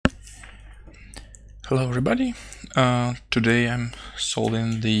Hello everybody, today I'm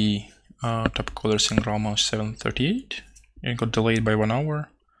solving the TopCoder SRM 738. It got delayed by 1 hour,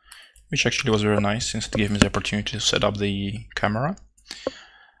 which actually was very nice since it gave me the opportunity to set up the camera.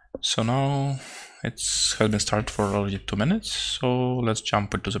 So now it has been started for already 2 minutes, so let's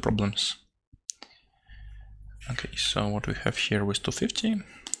jump into the problems. Okay, so what we have here with 250.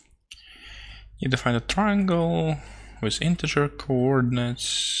 You define a triangle with integer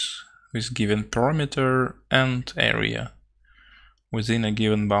coordinates with given perimeter and area within a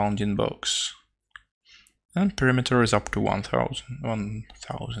given bounding box. And perimeter is up to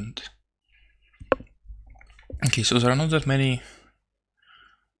 1000. Okay, so there are not that many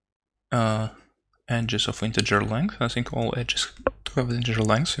edges of integer length. I think all edges to have integer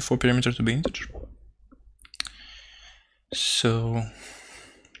length for perimeter to be integer. So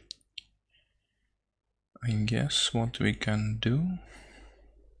I guess what we can do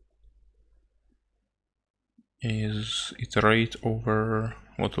is iterate over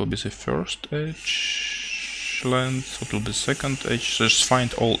what will be the first edge length, what will be the second edge, so just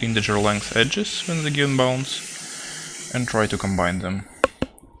find all integer length edges within the given bounds and try to combine them.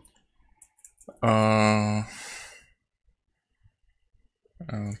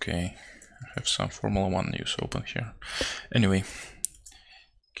 Okay, I have some Formula 1 news open here. Anyway,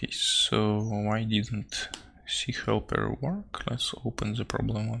 okay, so why didn't C helper work? Let's open the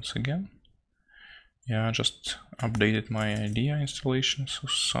problem once again. Yeah, I just updated my IDEA installation, so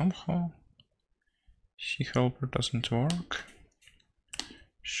somehow C helper doesn't work.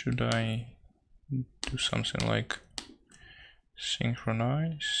 Should I do something like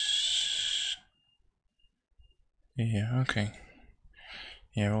synchronize? Yeah, okay.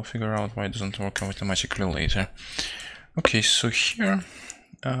 Yeah, we'll figure out why it doesn't work automatically later. Okay, so here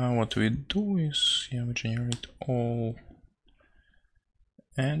what we do is, yeah, we generate all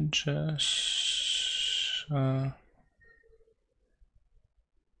edges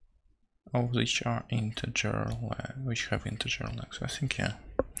of which are integer, which have integer length. I think, yeah.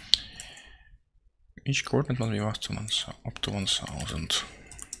 Each coordinate must be up to 1000.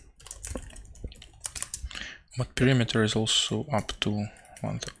 But perimeter is also up to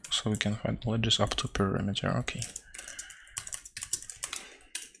 1000, so we can find all edges up to perimeter. Okay.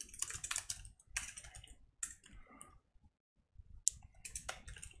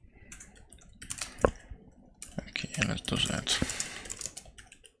 Okay, let's do that.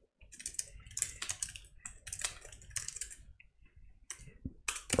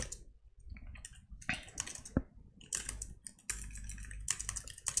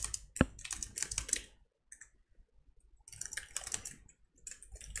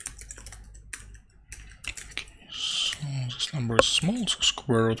 This number is small, so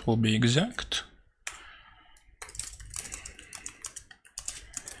square root will be exact.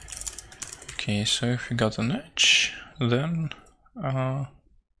 Okay, so if we got an edge, then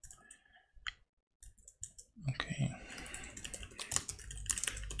okay.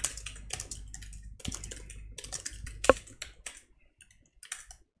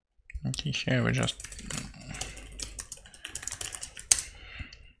 Okay, here we just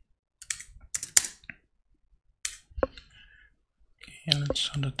let's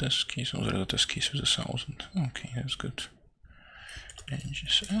add a test case. Oh, there's a test case with 1000. Okay, that's good.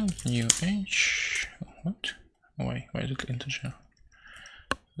 Edges add new edge. What? Why is it integer?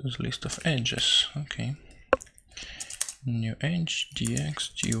 There's a list of edges. Okay. New edge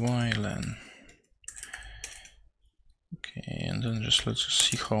dx dy len. Okay, and then just let's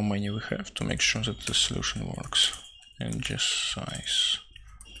see how many we have to make sure that the solution works. Edges size.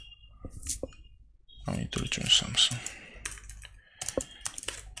 I need to return something.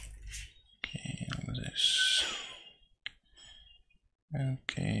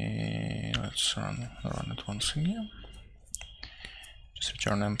 Okay, let's run it once again. Just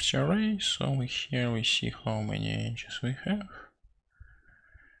return empty array. So here we see how many edges we have.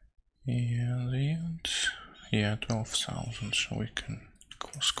 And the end, yeah, 12,000. So we can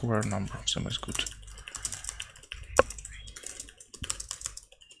square number of them is good.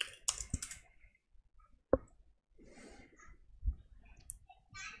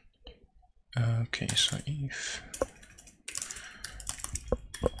 Okay, so if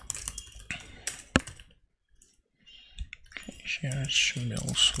here it should be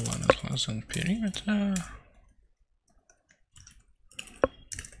also less than perimeter.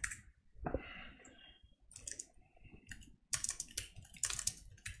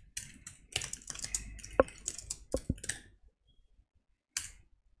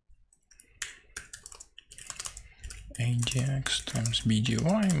 ADX times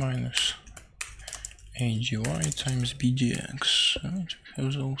BDY minus ADY times BDX. Right, we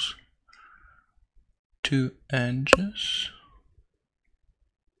have those. two edges.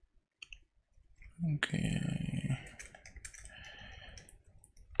 Okay.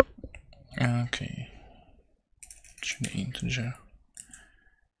 Okay. Should be integer.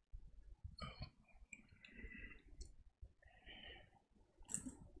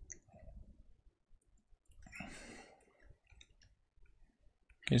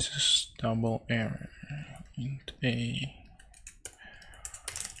 This is double area int a.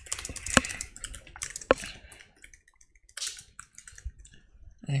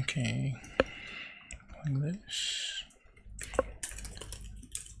 Okay, like this.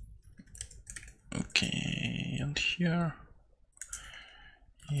 Okay, and here.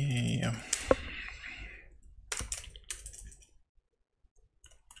 Yeah.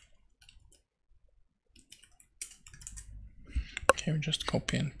 Okay, we just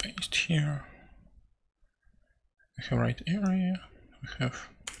copy and paste here. We have right area. We have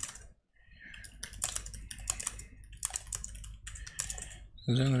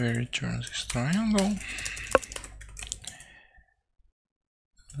then we return this triangle.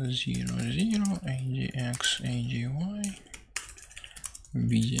 0, 0, ADX, ADY,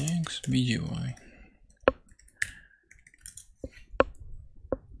 BDX, BDY.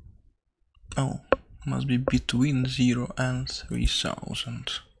 Oh, must be between 0 and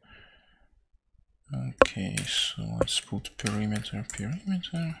 3000. Okay, so let's put perimeter,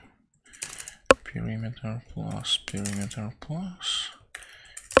 perimeter, perimeter plus, perimeter plus,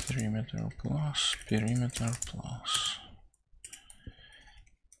 perimeter plus, perimeter plus.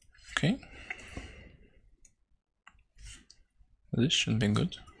 Okay, this should be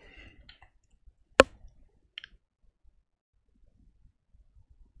good.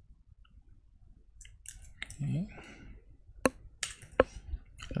 Okay,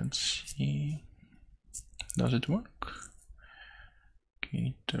 let's see, does it work?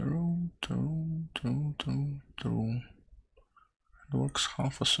 Okay, true. It works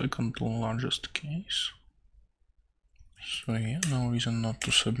half a second to largest case. So yeah, no reason not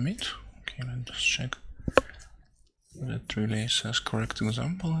to submit. Okay, let's just check. That relay says correct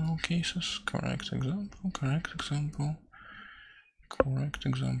example in all cases. Correct example, correct example, correct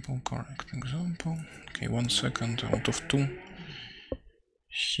example, correct example. Okay, 1 second out of 2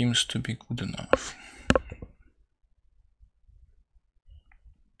 seems to be good enough.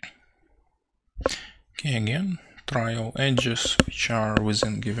 Okay, again, trial edges which are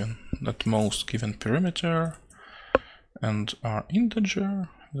within given, at most given perimeter and are integer.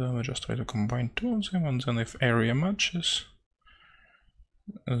 Then we just try to combine 2 of them, and then if area matches,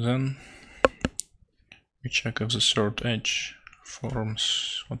 then we check if the third edge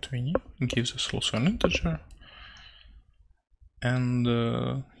forms what we need. It gives us also an integer. And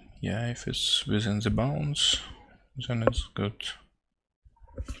yeah, if it's within the bounds, then it's good.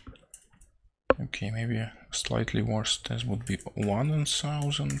 Okay, maybe a slightly worse test would be 1 in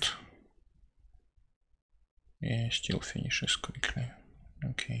 1000. Yeah, still finishes quickly.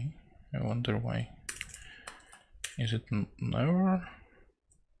 Okay, I wonder why. Is it never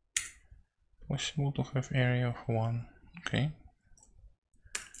possible to have area of 1? Okay.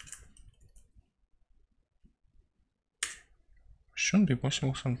 Shouldn't be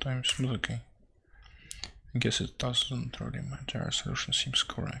possible sometimes, but okay. I guess it doesn't really matter. Our solution seems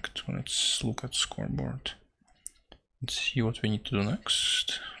correct. Let's look at scoreboard. Let's see what we need to do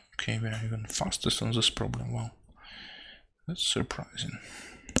next. Okay, we are even fastest on this problem. Wow, that's surprising.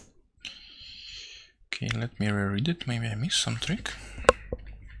 Okay, let me reread it. Maybe I missed some trick.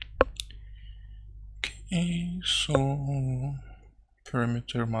 Okay, so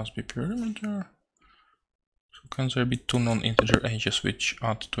perimeter must be perimeter. So can there be 2 non-integer edges which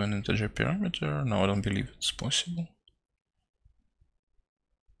add to an integer perimeter? No, I don't believe it's possible.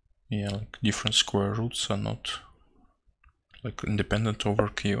 Yeah, like different square roots are not like independent over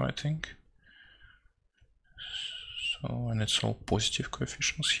Q, I think. So, and it's all positive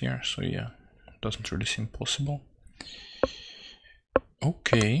coefficients here, so yeah, doesn't really seem possible.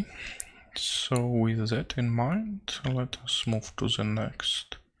 Okay, so with that in mind, let us move to the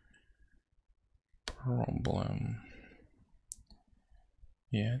next problem.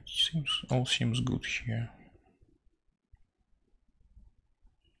 Yeah, it all seems good here.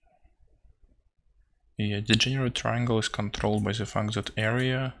 Yeah, the degenerate triangle is controlled by the fact that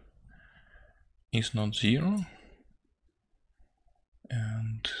area is not 0.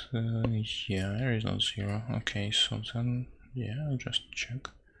 And yeah, area is not 0. Okay, so then, yeah, I'll just check.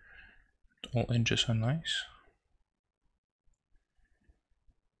 All edges are nice.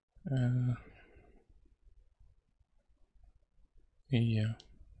 Yeah,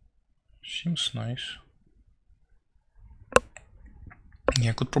 seems nice.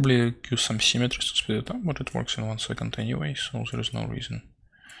 Yeah, I could probably use some symmetries to speed it up, but it works in 1 second anyway, so there is no reason.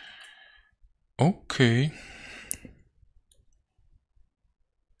 Okay.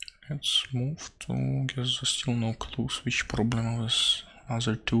 Let's move to, guess there's still no clues which problem of this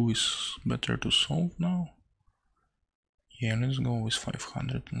other two is better to solve now. Yeah, let's go with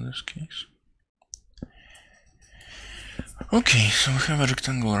 500 in this case. Okay, so we have a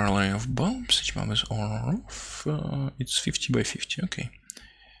rectangular array of bulbs, each bulb is on off, it's 50 by 50, okay.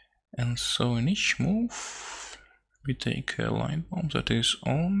 And so in each move, we take a light bulb that is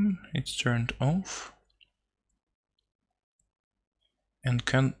on, it's turned off, and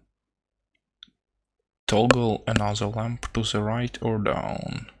can toggle another lamp to the right or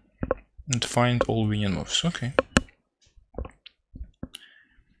down, and find all winning moves, okay.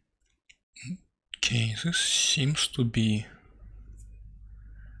 Okay, this seems to be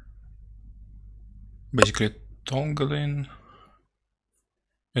basically toggling.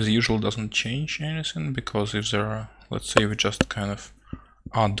 As usual, doesn't change anything, because if there are, let's say we just kind of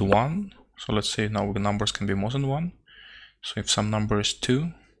add 1, so let's say now the numbers can be more than 1. So if some number is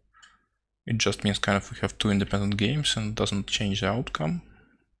 2, it just means kind of we have 2 independent games and doesn't change the outcome,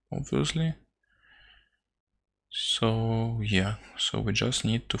 obviously. So yeah, so we just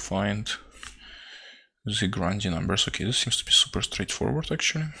need to find the Grandi numbers. Okay, this seems to be super straightforward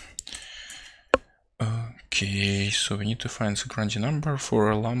actually. Okay, so we need to find the Grandi number for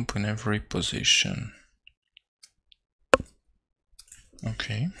a lamp in every position.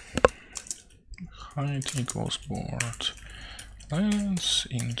 Okay. Height equals board length,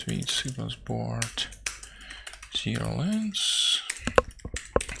 int width equals board 0 length,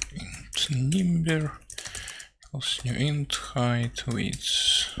 int number equals new int height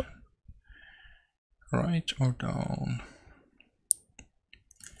width, right or down.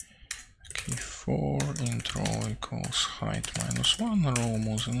 Okay, for int row equals height minus 1, row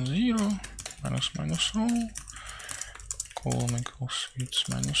more than 0, minus row, column equals width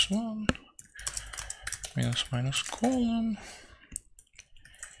minus 1, minus column,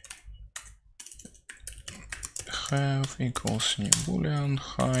 have equals new boolean,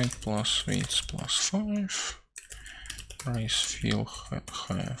 height plus width plus 5, raise fill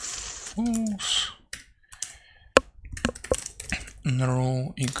have false,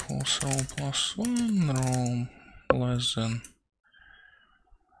 row equals row plus 1, row less than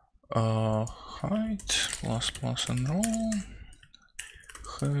height plus and row,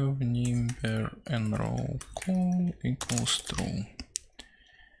 have number and row call equals true.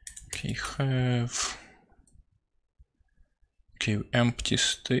 Okay, have, okay, empty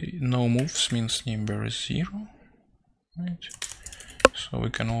state, no moves means number is 0, right? So we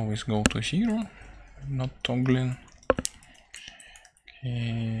can always go to 0, not toggling.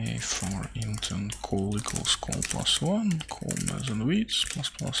 Okay, for int and call equals call plus 1, call less than width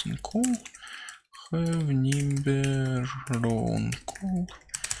plus and call, have number row on call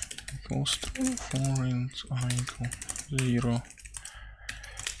equals true, for int I equals 0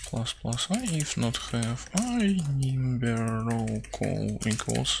 plus I, if not have I, number row call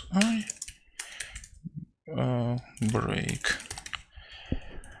equals I, break.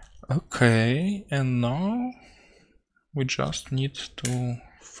 Okay, and now we just need to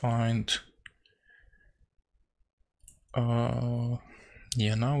find,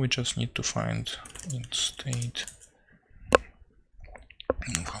 yeah, now we just need to find int state.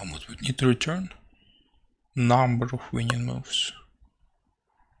 How much we need to return? Number of winning moves.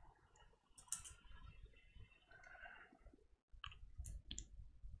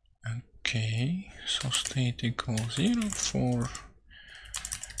 Okay, so state equals 0 for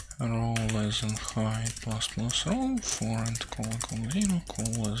row less than height plus row, for and call equals 0,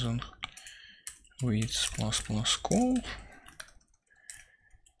 call less than width plus call,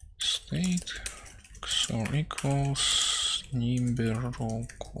 state XOR equals number row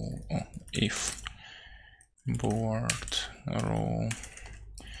call, if board row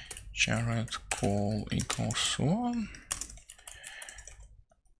Jared call equals 1.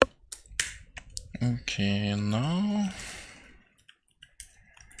 Okay, now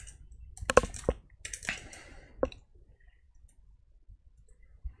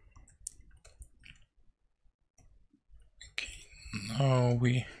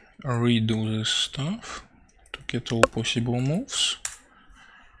we redo this stuff to get all possible moves.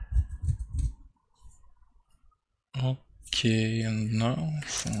 Okay, and now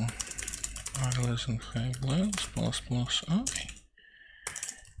for I less than have less plus I.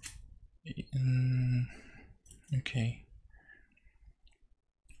 Okay.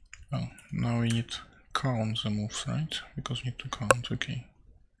 Oh, now we need to count the moves, right? Because we need to count, okay.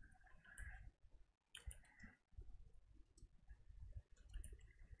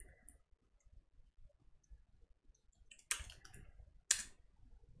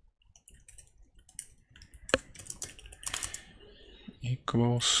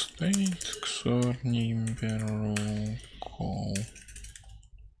 equals state XOR number roll call.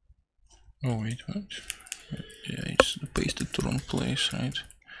 Oh wait, what? Yeah, it's pasted to wrong place, right?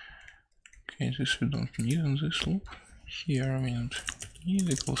 Okay, this we don't need in this loop. Here we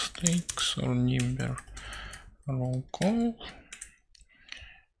need equals state XOR number roll call.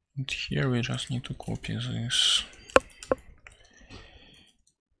 And here we just need to copy this.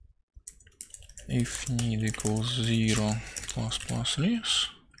 If need equals 0 plus plus this.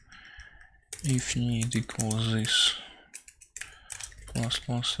 If need equals this plus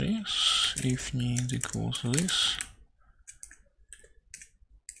plus this. If need equals this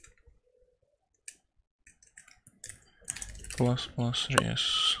plus plus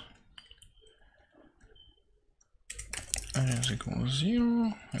this. Res equals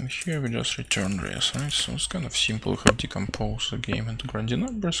 0, and here we just return res, right? So it's kind of simple. We have decomposed the game into Grundy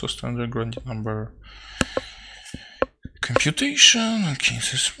numbers, so standard Grundy number computation. Okay,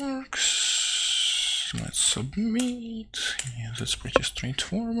 this works. Let's submit. Yeah, that's pretty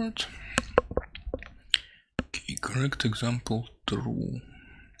straightforward. Okay, correct example true.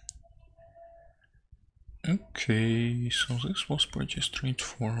 Okay, so this was pretty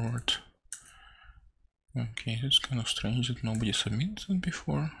straightforward. Okay, it's kind of strange that nobody submitted it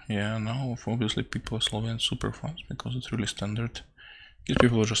before. Yeah, now obviously people are solving it super fast because it's really standard. These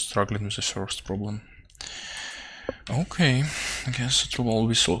people are just struggling with the first problem. Okay, I guess it will all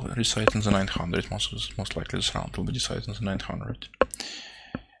be recited in the 900. Most likely this round will be decided in the 900.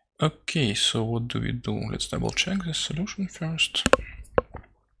 Okay, so what do we do? Let's double check this solution first.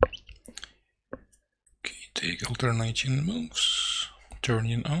 Okay, take alternating moves.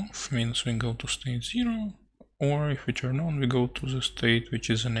 Turning off means we go to state 0, or if we turn on, we go to the state which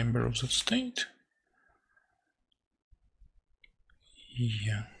is a member of that state.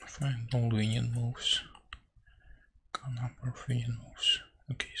 Yeah, find all winning moves. Number of winning moves.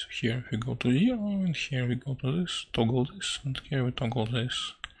 Okay, so here we go to 0, and here we go to this, toggle this, and here we toggle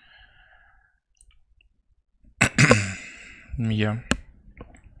this. Yeah,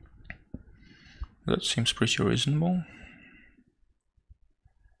 that seems pretty reasonable.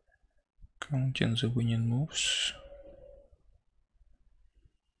 Counting the winning moves.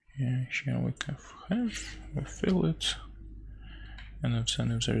 Yeah, here we we fill it, and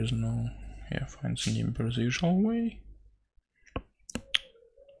if there is no, yeah, find the number the usual way.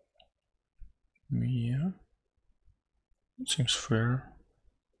 Yeah, it seems fair,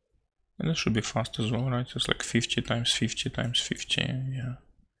 and it should be fast as well, right? It's like 50 times 50 times 50, yeah,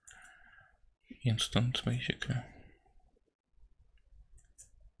 instant basically.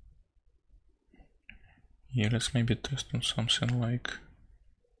 Yeah, let's maybe test on something like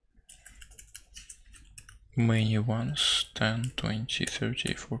many ones, 10, 20,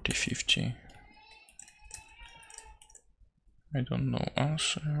 30, 40, 50. I don't know,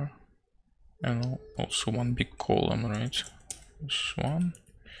 answer. And also one big column, right? This 1,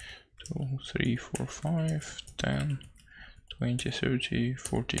 2, 3, 4, 5, 10, 20, 30,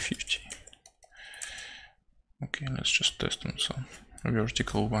 40, 50. Okay, let's just test on some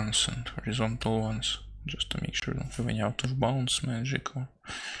vertical ones and horizontal ones, just to make sure we don't have any out of bounds magic.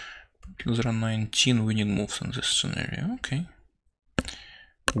 Because there are 19 winning moves in this scenario. Okay.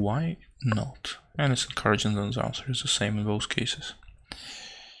 Why not? And it's encouraging that the answer is the same in both cases.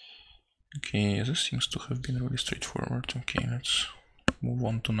 Okay, this seems to have been really straightforward. Okay, let's move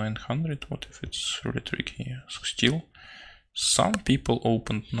on to 900. What if it's really tricky? Yeah. So still, some people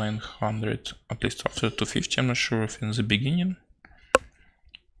opened 900, at least after 250. I'm not sure if in the beginning.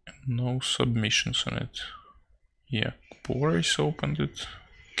 No submissions on it. Yeah, Boris opened it.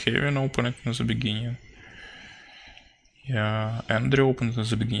 Kevin opened it in the beginning. Yeah, Andrew opened it in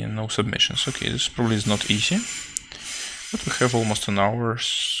the beginning. No submissions. Okay, this probably is not easy. But we have almost an hour,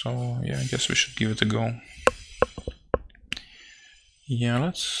 so yeah, I guess we should give it a go. Yeah,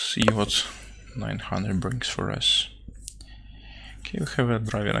 let's see what 900 brings for us. Okay, we have a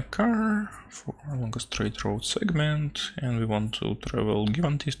driving a car for along a straight road segment, and we want to travel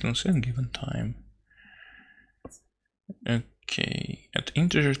given distance and given time. Okay, at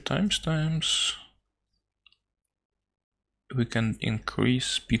integer timestamps, we can increase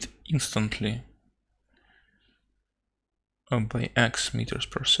speed instantly by x meters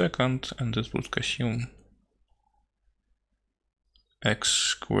per second, and that would consume x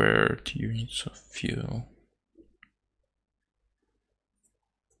squared units of fuel.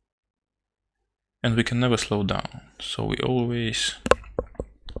 And we can never slow down, so we always...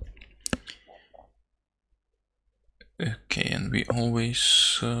 Okay, and we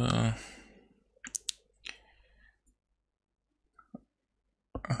always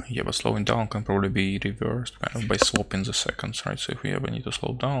Yeah, but slowing down can probably be reversed kind of by swapping the seconds, right? So if we ever need to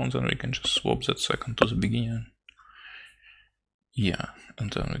slow down, then we can just swap that second to the beginning. Yeah,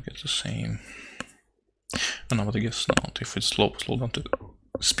 and then we get the same. Oh, no, but I guess not. If it's slow down to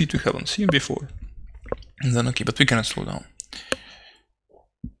speed we haven't seen before, and then okay, but we cannot slow down.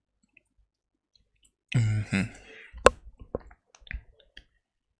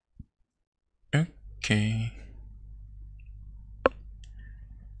 Okay.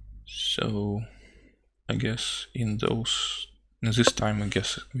 So I guess in this time I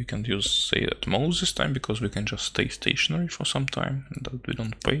guess we can use say at most this time, because we can just stay stationary for some time and that we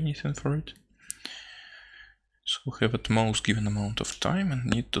don't pay anything for it. So we have at most given amount of time and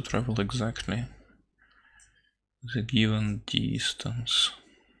need to travel exactly the given distance.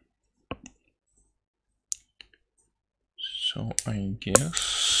 So I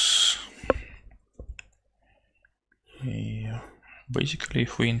guess basically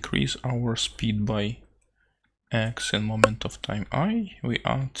if we increase our speed by x in moment of time I, we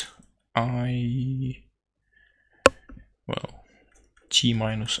add t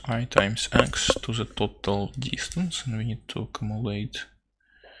minus I times x to the total distance, and we need to accumulate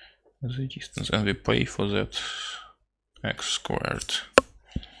the distance, and we pay for that x squared.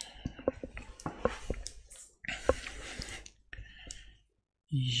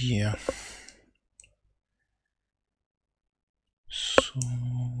 Yeah. So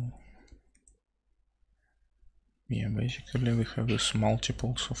yeah, basically we have these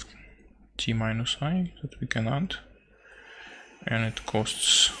multiples of t minus I that we can add, and it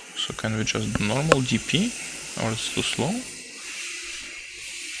costs, so can we just do normal dp, or it's too slow?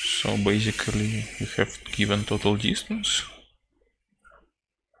 So basically we have given total distance,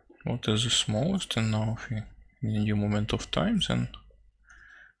 what is the smallest, and now if we new moment of time, then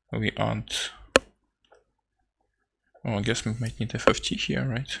we add, oh, I guess we might need FFT here,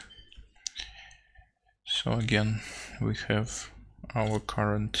 right? So again we have our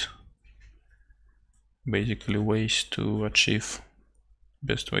current basically ways to achieve,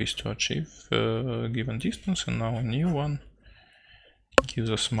 best ways to achieve given distance, and now a new one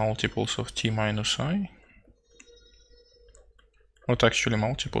gives us multiples of t minus I. Not actually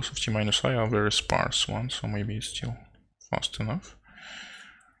multiples of t minus I are very sparse ones, so maybe it's still fast enough.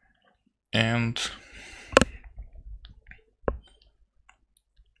 And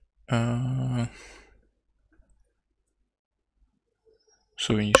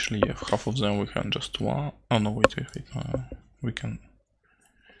so initially have half of them, we can just one. Oh no, wait, we can,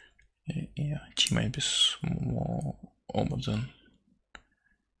 yeah, t might be small, but then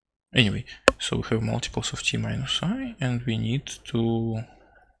anyway, so we have multiples of t minus I, and we need to,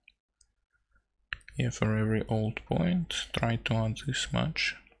 yeah, for every old point try to add this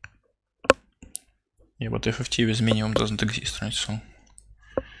much. Yeah, but FFT with minimum doesn't exist, right? So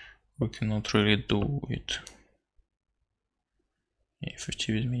we cannot really do it. Yeah,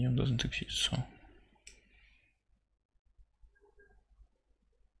 FFT with minimum doesn't exist, so.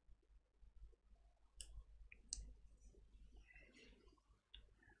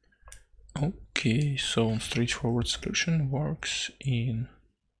 Okay, so straightforward solution works in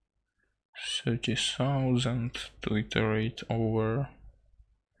 30,000 to iterate over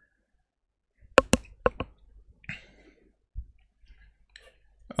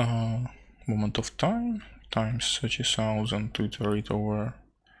moment of time times 30,000 to iterate over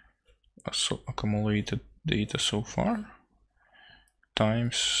accumulated data so far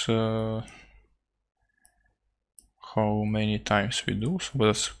times how many times we do, so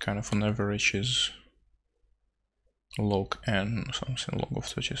that's kind of an average is log n, something log of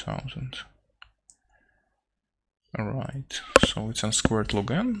 30,000. Alright, so it's n squared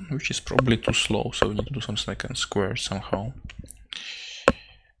log n, which is probably too slow, so we need to do something like n squared somehow.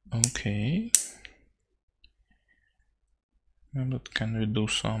 Okay. But can we do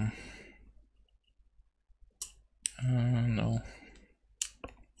some? No.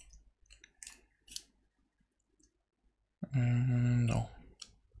 No.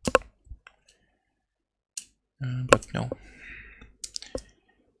 But no.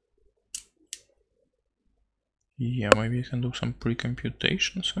 Yeah, maybe we can do some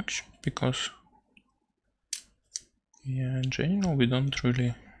pre-computations actually, because yeah, in general we don't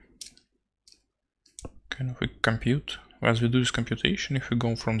really kind of compute. As we do this computation, if we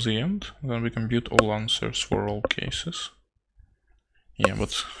go from the end, then we compute all answers for all cases. Yeah,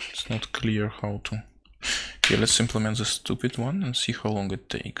 but it's not clear how to. Okay, let's implement the stupid one and see how long it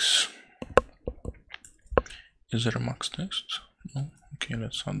takes. Is there a max test? No? Okay,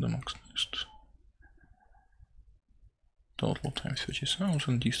 let's add the max test. Total time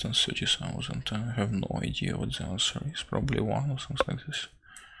 30,000, distance 30,000. I have no idea what the answer is. Probably 1 or something like this.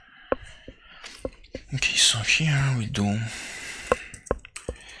 Okay, so here we do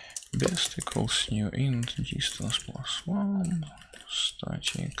best equals new int distance plus 1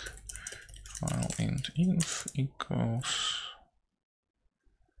 static file int inf equals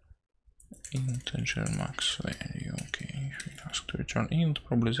integer max value. Okay, if we ask to return int,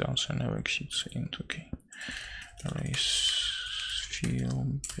 probably the answer never exceeds int. Okay, raise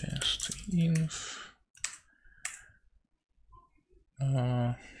field best inf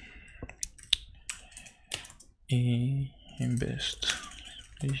best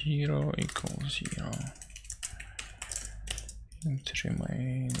 0 equals 0, int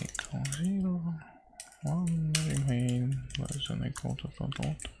remain equals 0, 1 remain less than equal to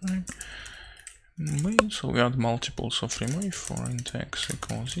total time main. So we add multiples of remain for int x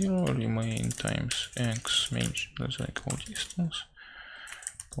equals 0, remain times x main less than equal distance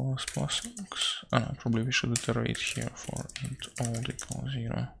plus x. Probably we should iterate here for int old equals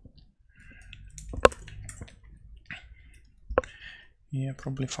 0. Yeah,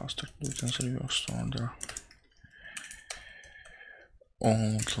 probably faster to do it in the reverse order.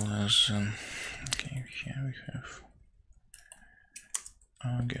 Old less than. Okay, here we have.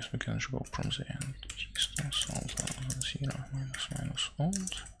 I guess we can just go from the end. Distance old less than 0 minus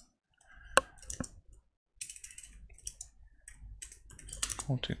old.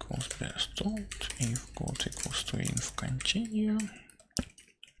 Quote equals best old. If quote equals to inf continue.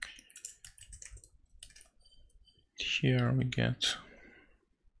 Here we get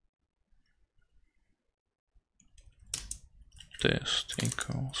test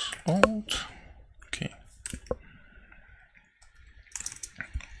equals old. Okay.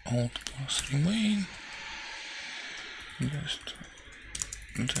 Old plus remain.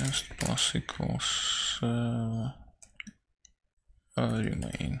 Test plus equals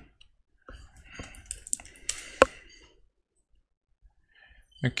remain.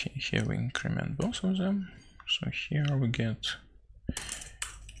 Okay, here we increment both of them. So here we get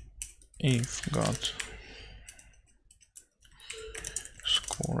if got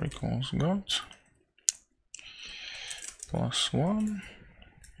score equals got plus 1,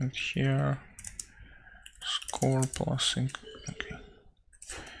 and here score plus okay.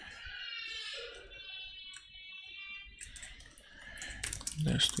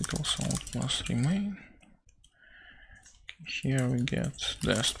 Dest equals old plus remain. Here we get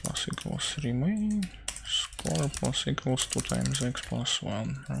dest plus equals remain, score plus equals 2 times x plus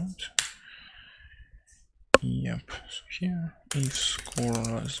 1, right? Yep, so here if score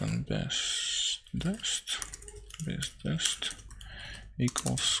less than best dest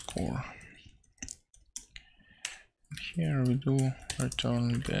equals score. Here we do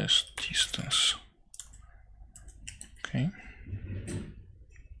return best distance. Okay.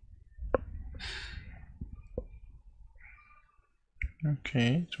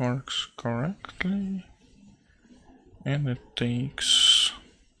 Okay, it works correctly, and it takes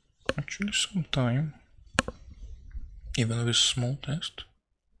actually some time, even with small test.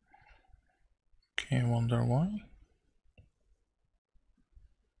 Okay, I wonder why.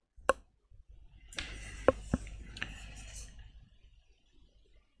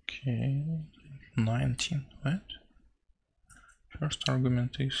 Okay, 19, right? First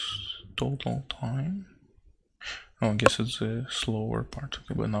argument is total time. Oh, I guess it's the slower part.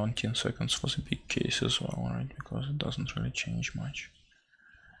 Okay, but 19 seconds was a big case as well, right? Because it doesn't really change much.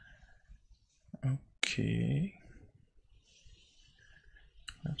 Okay.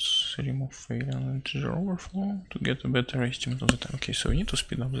 Let's remove fail and integer overflow to get a better estimate of the time. Okay, so we need to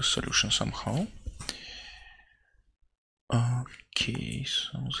speed up the solution somehow. Okay,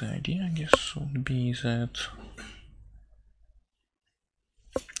 so the idea, I guess, would be that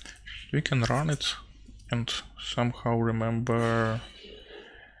we can run it and somehow remember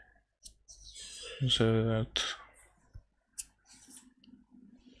that,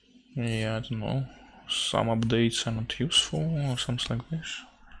 yeah, I don't know, some updates are not useful or something like this.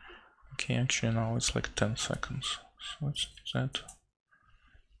 Okay, actually now it's like 10 seconds, so it's that.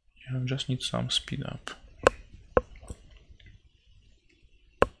 Yeah, I just need some speed up.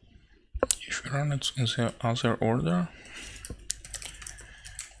 If we run it in the other order,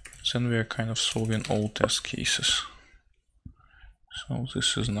 then we are kind of solving all test cases. So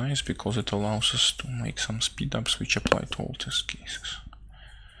this is nice because it allows us to make some speed ups which apply to all test cases.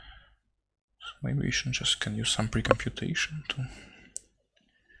 So maybe we should just can use some pre-computation to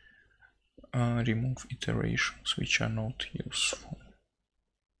remove iterations which are not useful.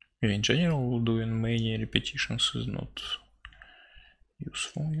 Yeah, in general, doing many repetitions is not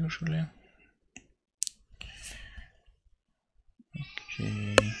useful usually.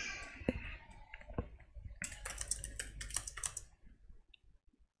 Okay.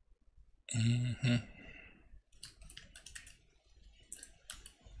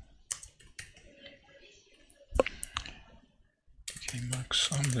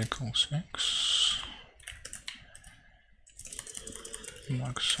 max up equals x.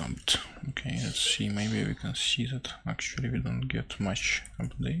 Max up. Okay, let's see. Maybe we can see that actually we don't get much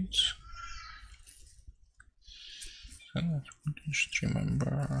updates. Then just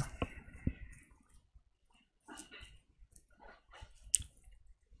remember.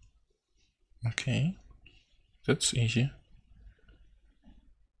 Okay, that's easy.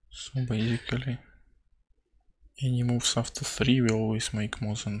 So basically, any moves after 3 will always make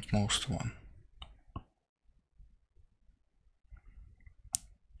more than most 1.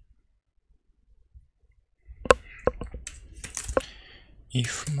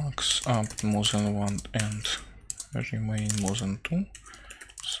 If max up more than 1 and remain more than 2,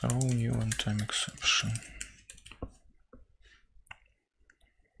 throw new time exception.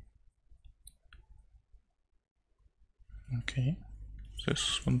 Okay,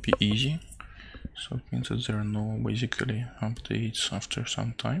 this would be easy. So it means that there are no basically updates after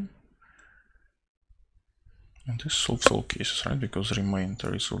some time. And this solves all cases, right? Because remain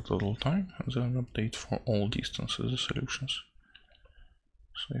there is a total time, and then update for all distances the solutions.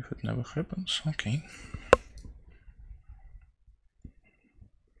 So if it never happens, okay.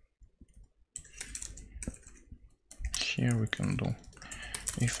 Here we can do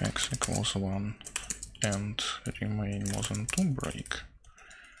if x equals 1 and remain more than 2 break.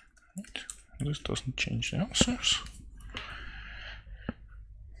 Right. This doesn't change the answers.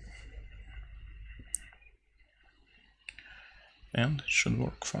 And it should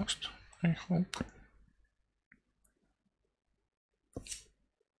work fast, I hope.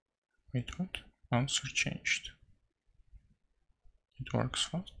 Wait, what? Answer changed. It works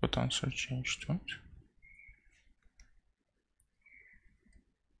fast, but answer changed, what?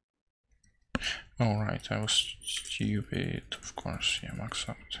 Alright, I was stupid, of course, yeah, max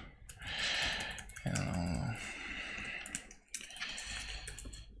up.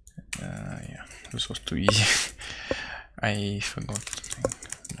 Yeah, this was too easy. I forgot to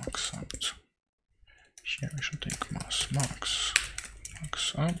take max out. Here we should take max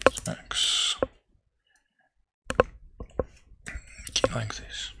out x. Okay, like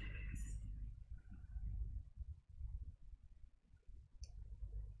this.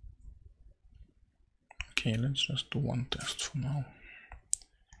 Okay, let's just do one test for now.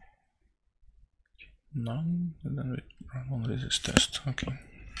 None, and then we run only this test. Okay.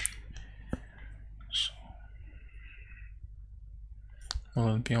 So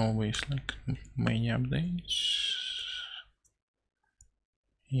will it be always like many updates?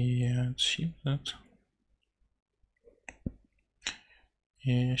 Yeah, it seems that.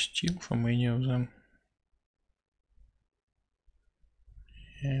 Yeah, still for many of them.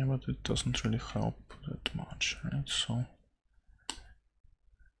 Yeah, but it doesn't really help that much, right? So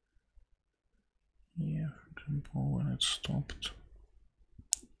yeah, for example, when it stopped.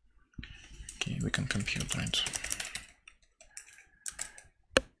 Okay, we can compute, right?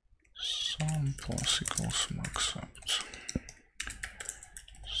 Sum plus equals max up.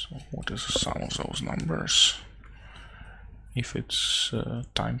 So what is the sum of those numbers? If it's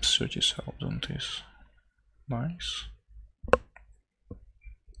times 30,000 is nice.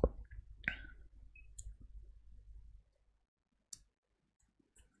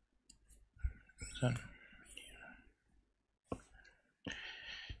 Then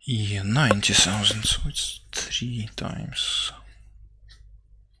yeah, 90,000, so it's 3 times.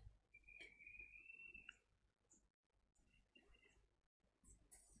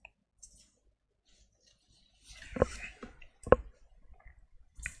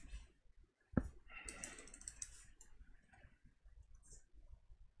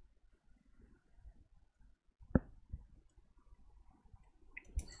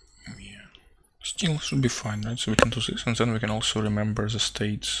 Still should be fine, right? So we can do this, and then we can also remember the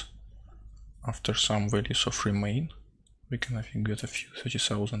states after some values of remain. We can, I think, get a few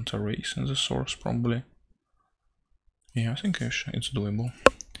 30,000 arrays in the source, probably. Yeah, I think it's doable.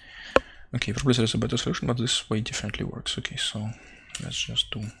 Okay, probably there's a better solution, but this way definitely works. Okay, so let's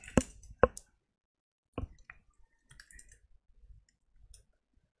just do.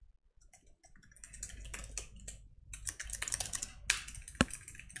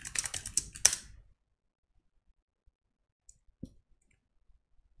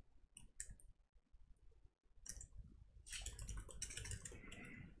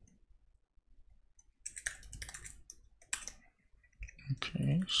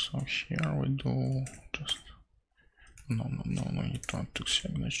 Okay, so here we do just no need to add to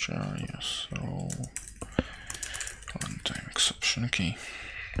signature. Yes, so runtime exception. Okay.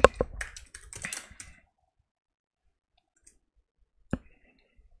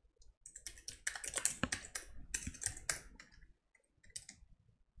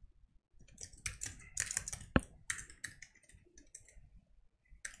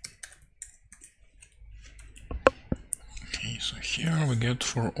 So here we get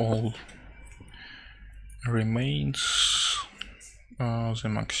for all remains the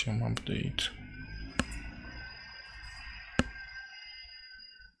maximum update.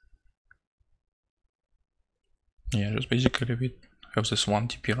 Yeah, just basically we have this one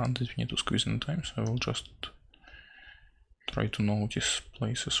TP run that we need to squeeze in time, so I will just try to notice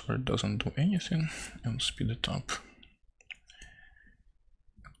places where it doesn't do anything and speed it up.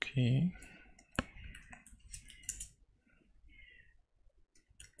 Okay.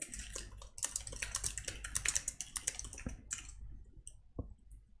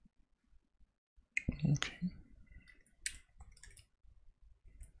 Okay.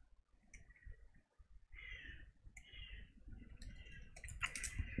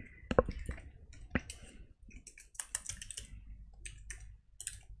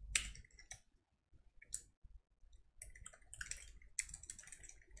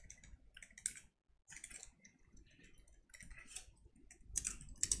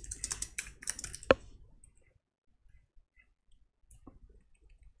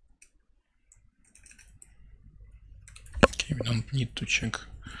 Okay, we don't need to check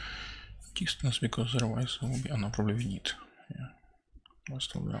distance because otherwise it will be, oh no, probably we need. Yeah, we're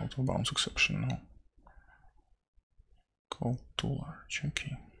still out of bounds exception now. Call to large,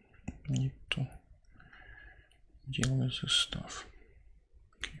 okay. Need to deal with this stuff.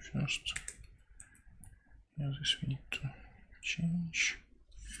 Okay, first, yeah, this we need to change.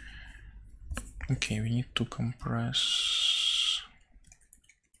 Okay, we need to compress.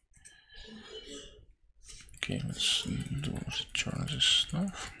 Okay, let's do return this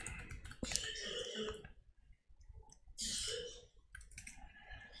stuff.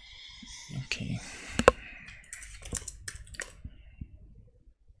 Okay.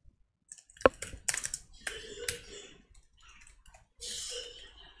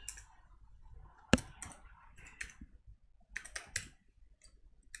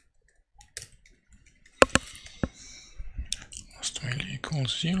 Last value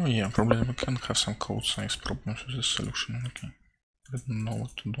equals 0. Yeah, probably we can have some code size problems with this solution. Okay, I don't know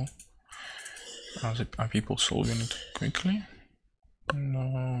what to do. Are people solving it quickly?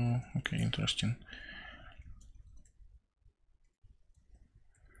 No. Okay, interesting.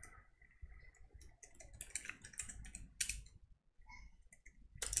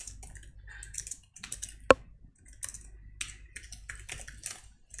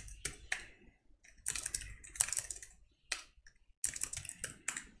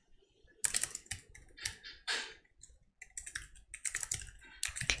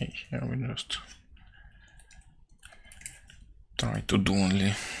 Okay, here we just try to do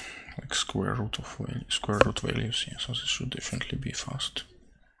only like square root values. Yeah, so this should definitely be fast.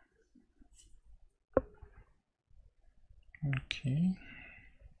 Okay.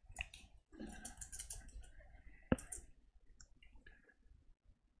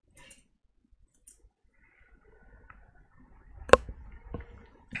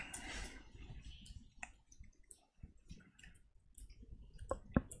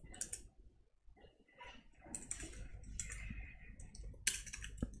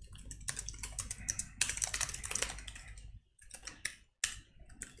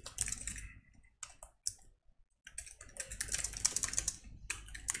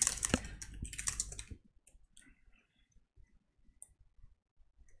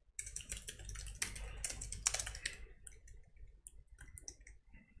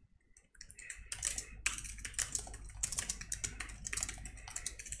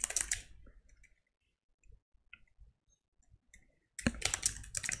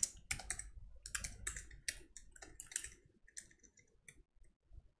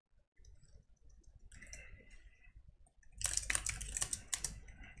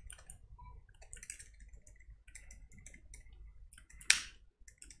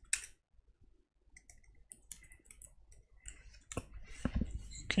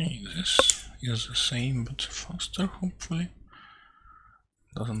 Okay, this is the same but faster, hopefully.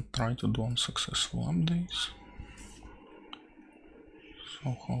 Doesn't try to do unsuccessful updates.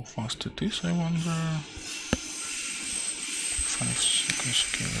 So how fast it is, I wonder. 5 seconds.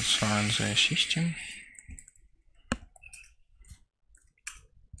 Okay, let's run the system.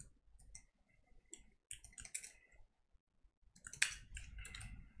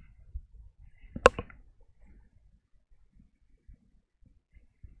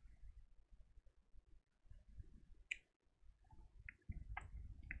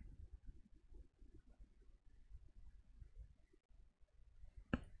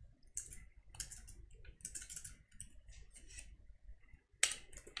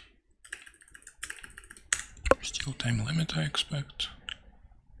 Still time limit, I expect.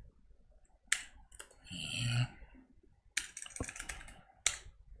 Yeah.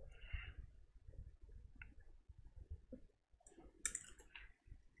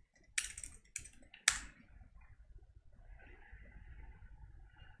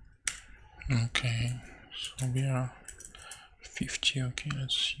 Okay, so we are 50. Okay,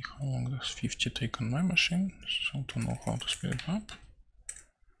 let's see how long does 50 take on my machine, so to know how to speed it up.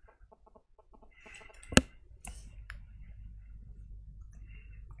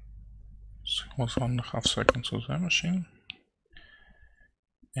 So it was 1.5 seconds with that machine,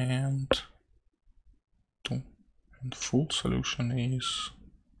 and 2. And full solution is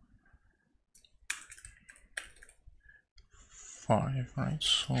 5, right?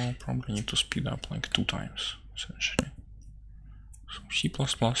 So probably need to speed up like 2 times, essentially. So C++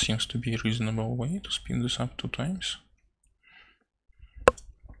 seems to be a reasonable way to speed this up 2 times.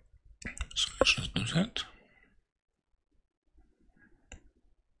 So let's just do that.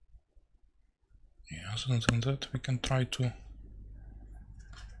 Yeah, other than that, we can try to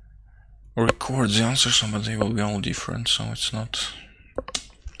record the answers, but they will be all different, so it's not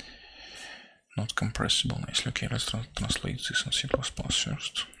compressible nicely. Okay, let's translate this in C++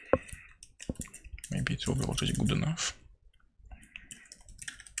 first. Maybe it will be already good enough.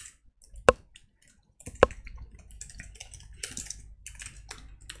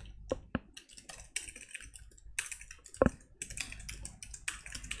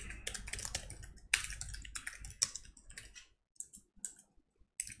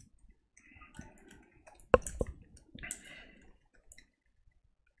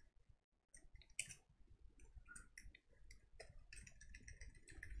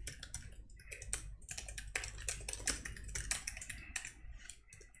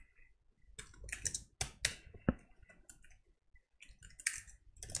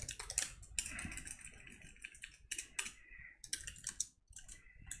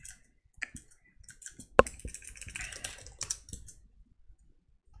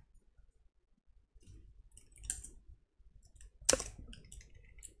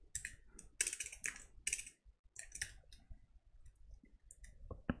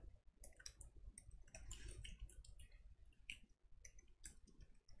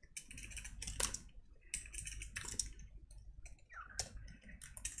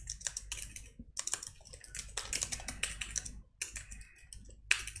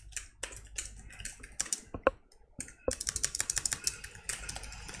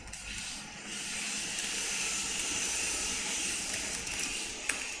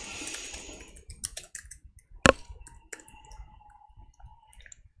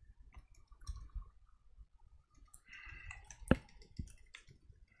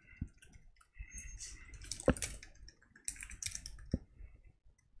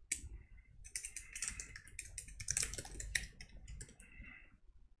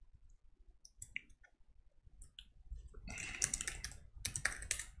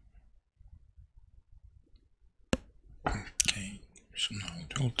 So now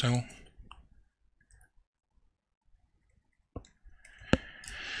it will tell.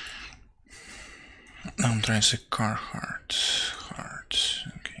 Now I'm trying to say car heart.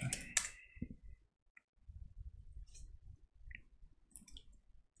 Okay.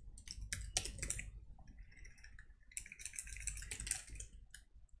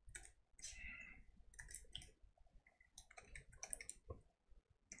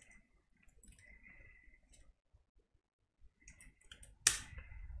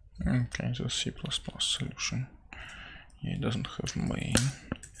 Okay, so C++ solution. Yeah, it doesn't have main.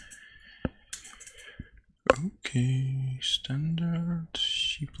 Okay, standard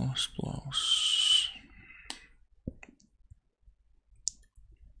C++.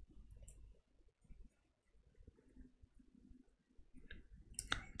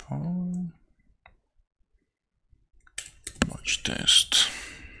 Compile. Watch test.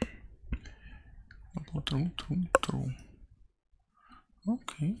 True.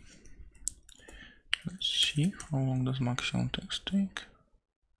 Okay. Let's see how long does maximum text take.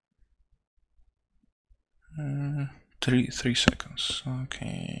 3 seconds.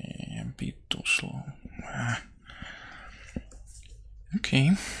 Okay, a bit too slow.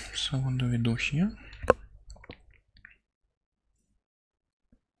 Okay, so what do we do here?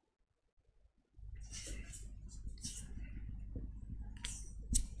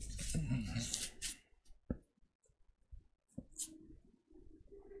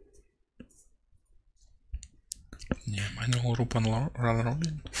 Yeah, manual loop and run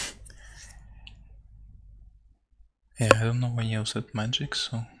robin. Yeah, I don't know any of that magic,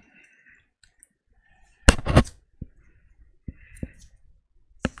 so.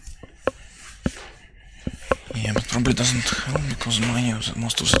 Yeah, but probably doesn't help because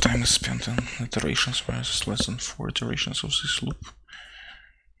most of the time is spent in iterations, whereas it's less than 4 iterations of this loop.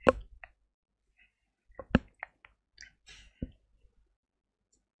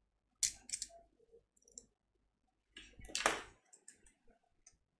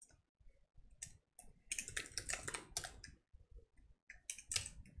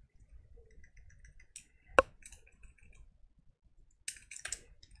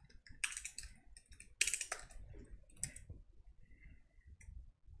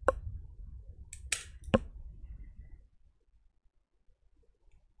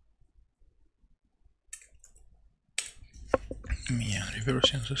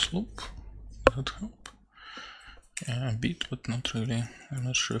 reversing this loop. Does it help? Yeah, a bit, but not really. I'm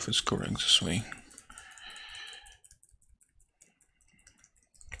not sure if it's correct this way.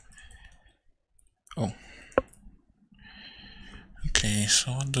 Oh. Okay,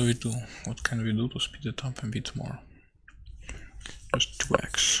 so what do we do? What can we do to speed it up a bit more? Just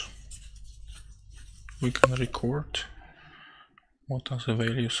 2x. We can record what are the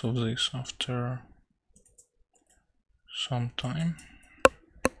values of this after some time.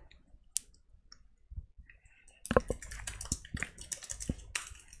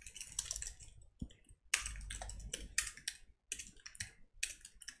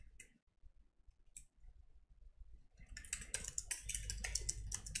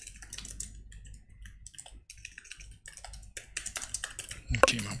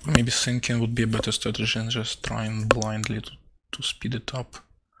 Okay, maybe syncing would be a better strategy than just trying blindly to speed it up.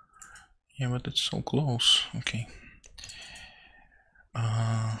 Yeah, but it's so close. Okay.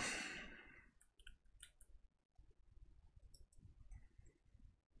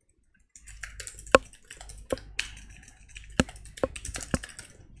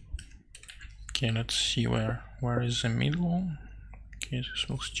 Okay, let's see where is the middle. Okay, this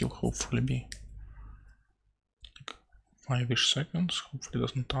will still hopefully be like 5-ish seconds. Hopefully it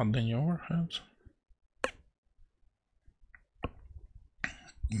doesn't add any overhead.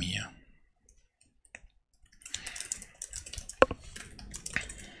 Yeah.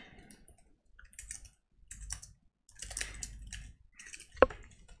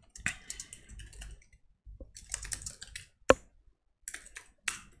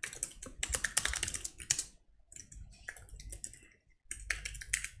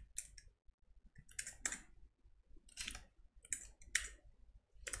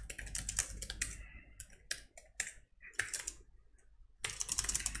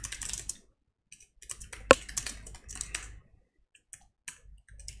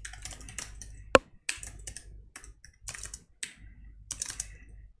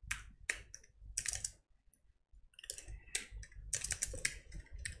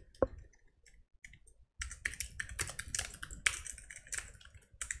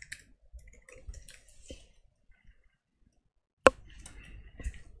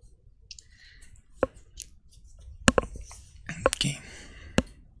 Okay.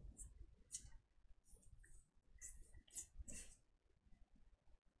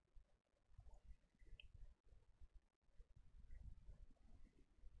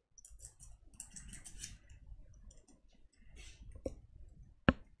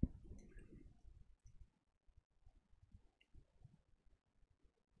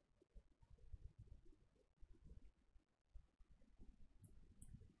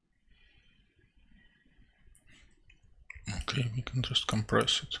 Okay, we can just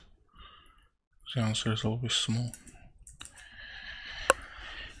compress it. The answer is always small.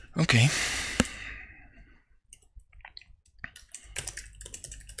 Okay.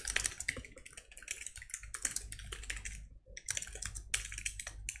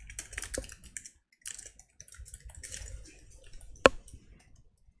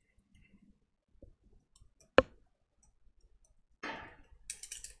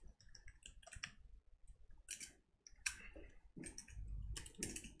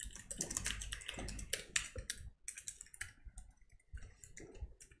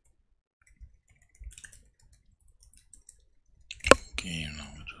 Okay, now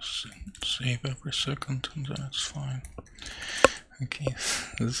we just save every second and then it's fine. Okay,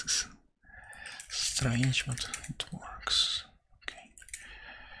 this is strange, but it works. Okay,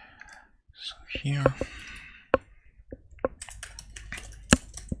 so here.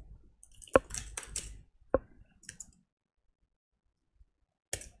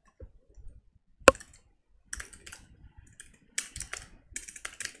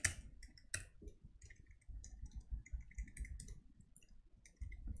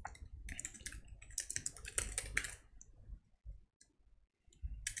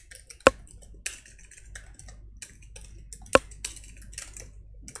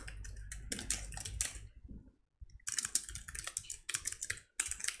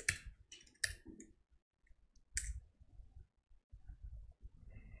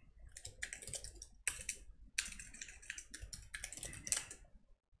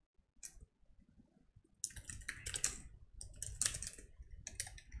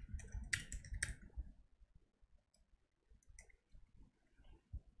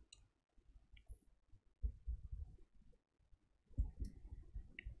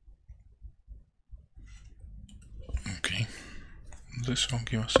 Okay, this will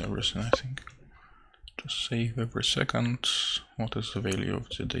give us everything, I think. Just save every second. What is the value of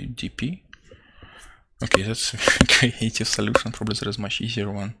the DP? Okay, that's a creative solution. Probably there is a much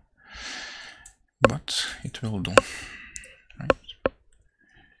easier one, but it will do. Right.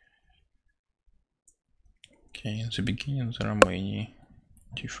 Okay, in the beginning there are many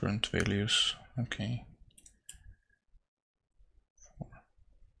different values. Okay.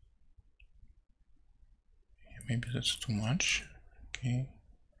 Maybe that's too much. Okay.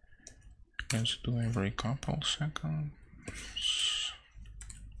 Let's do every couple seconds.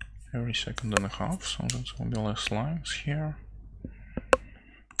 Every second and a half, so that will be less lines here.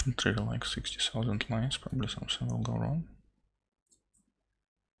 It's really like 60,000 lines, probably something will go wrong.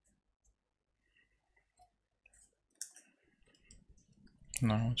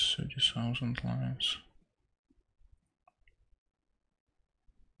 Now it's 30,000 lines.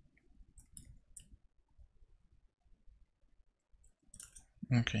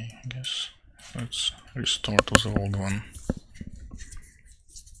 Okay, I guess let's restore to the old one.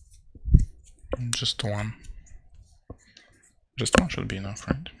 Just one. Just one should be enough,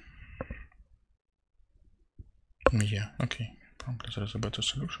 right? Yeah, okay. Probably there's a better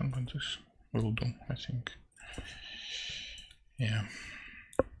solution, but this will do, I think. Yeah.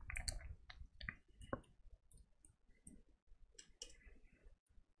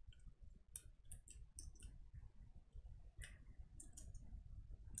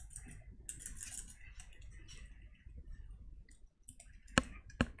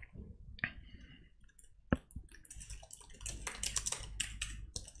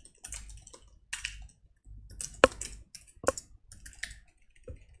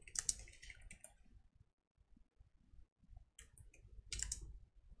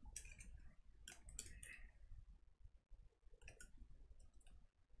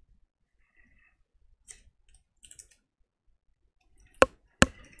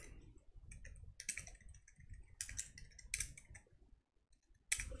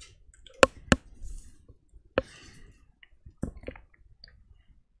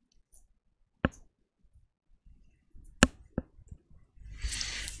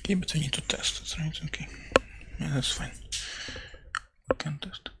 Okay, but I need to test it, right? Okay. Yeah, that's fine. We can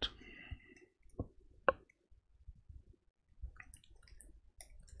test it.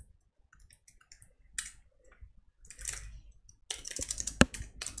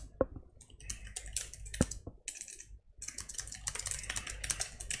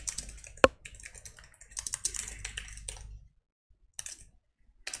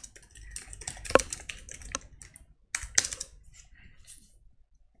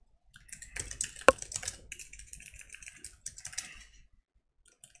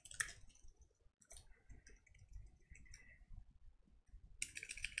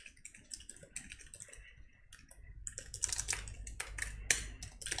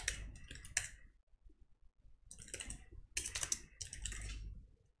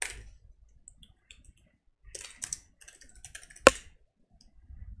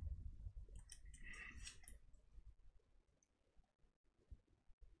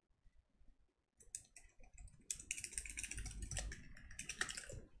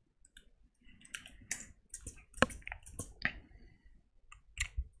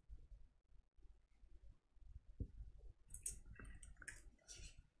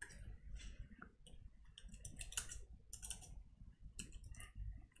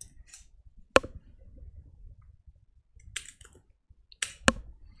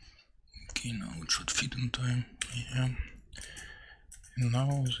 Okay, now it should fit in time. Yeah. And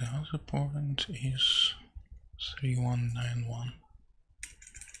now the other point is 3191.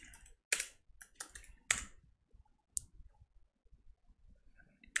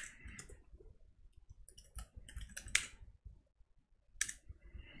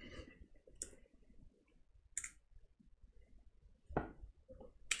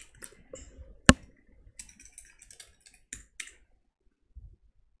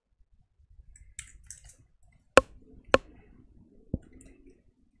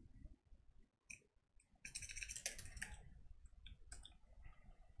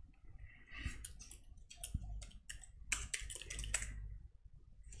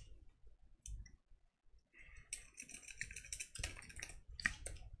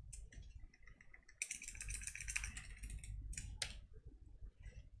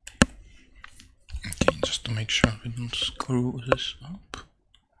 Okay, just to make sure we don't screw this up.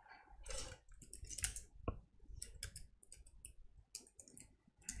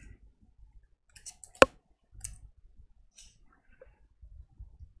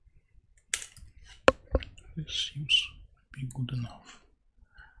 This seems to be good enough.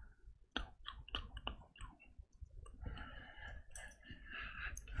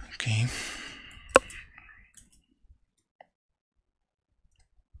 Okay.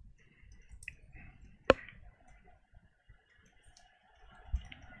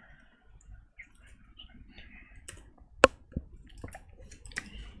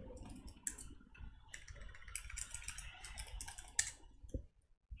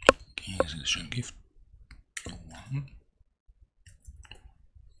 should give 1.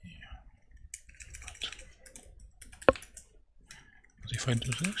 Yeah. But if I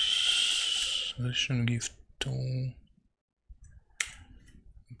do this should give 2.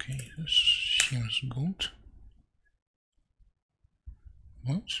 Okay, this seems good.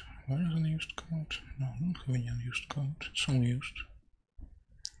 What? Where is unused code? No, I don't have any unused code. It's all used.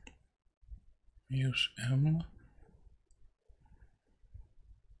 Use M.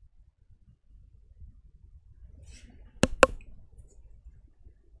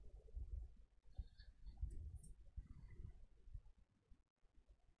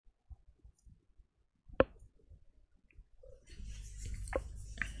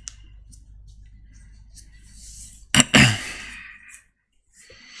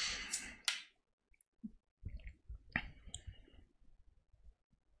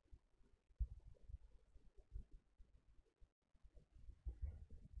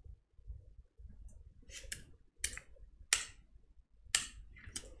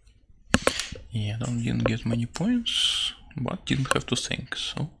 Yeah, didn't get many points, but didn't have to think,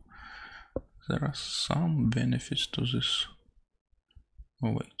 so there are some benefits to this.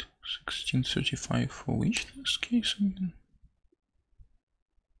 Oh wait, 1635 for which test case again?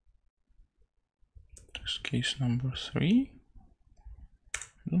 Test case number 3. I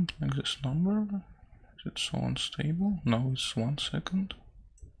don't like this number. Is it so unstable? Now it's 1 second.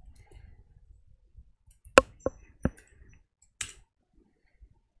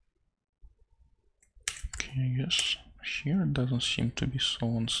 Okay, yes. Here it doesn't seem to be so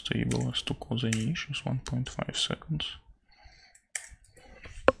unstable as to cause any issues. 1.5 seconds.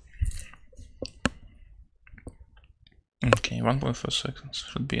 Okay, 1.5 seconds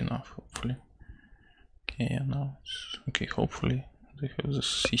should be enough, hopefully. Okay, now it's okay. Hopefully they have this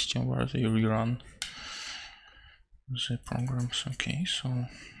system where they rerun the programs. Okay, so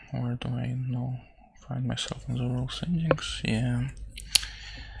where do I now find myself in the role settings? Yeah,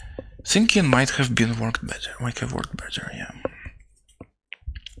 thinking might have worked better. Yeah,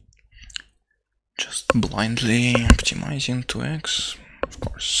 just blindly optimizing 2x. Of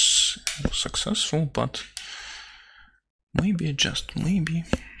course, it was successful, but maybe, just maybe,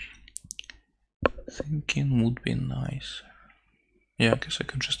 thinking would be nice. Yeah, I guess I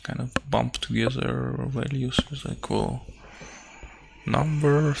could just kind of bump together values with equal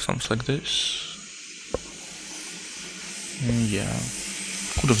number, something like this. Yeah,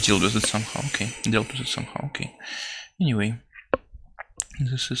 could have dealt with it somehow. Okay, Anyway,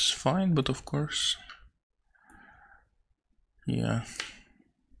 this is fine, but of course, yeah,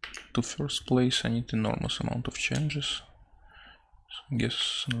 to first place I need enormous amount of changes. So I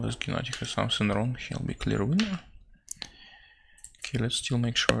guess unless Gennady has something wrong, he'll be clear winner. Okay, let's still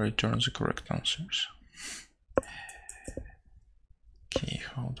make sure I return the correct answers. Okay,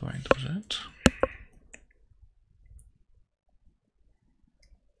 how do I do that?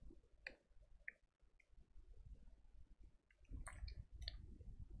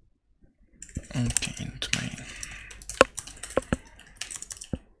 Okay, int main.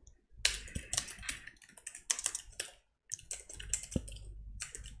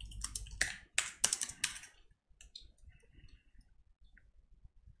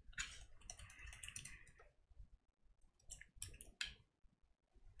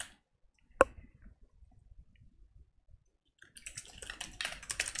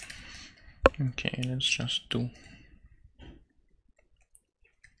 Okay, let's just do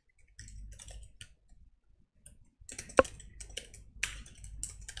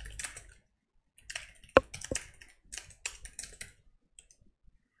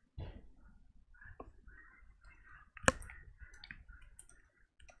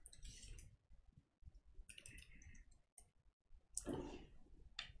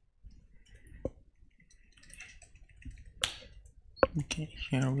okay,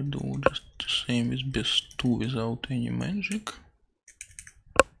 here we do just the same as best 2 without any magic.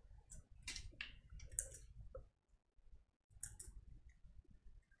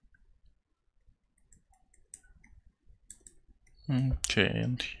 Okay,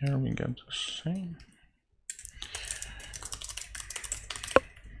 and here we get the same.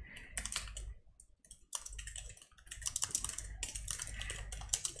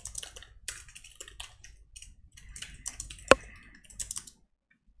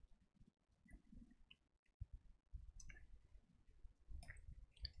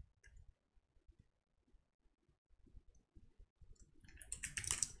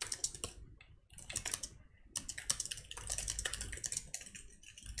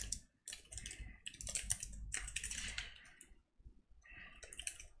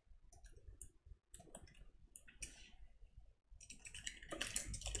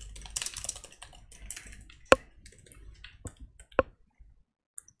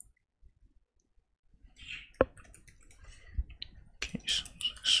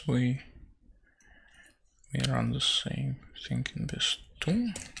 points, we run the same thing in this too.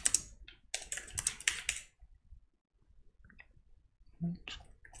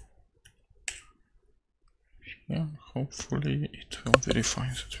 Yeah, hopefully it will verify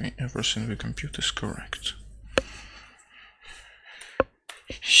that everything we compute is correct.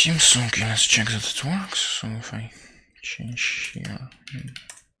 Seems so. Okay, let's check that it works. So if I change here,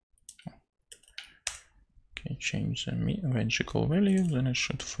 okay, change the magical value, then it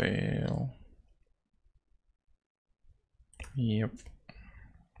should fail. Yep.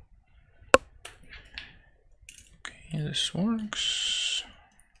 Okay, this works.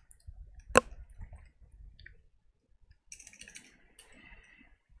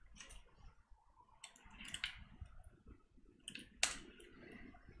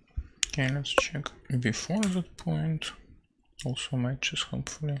 Okay, let's check before that point. Also matches,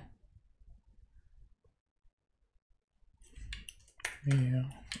 hopefully. Yeah,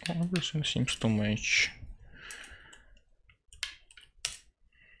 everything seems to match.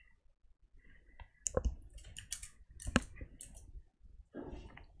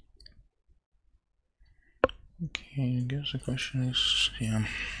 Okay, I guess the question is, yeah.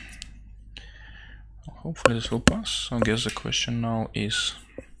 Hopefully this will pass. So I guess the question now is,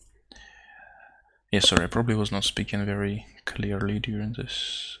 yeah, sorry, I probably was not speaking very clearly during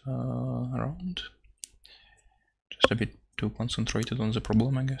this round. Just a bit too concentrated on the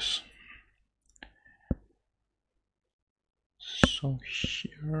problem, I guess. So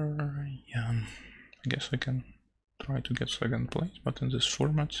here, yeah, I guess I can try to get second place, but in this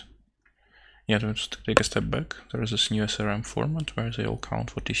format. Yeah, to take a step back, there is this new SRM format where they all count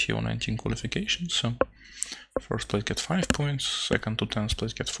for TCO 19 qualifications. So first place gets 5 points, second to 10th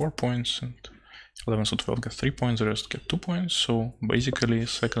place gets 4 points, and 11th to 12th get 3 points, the rest get 2 points. So basically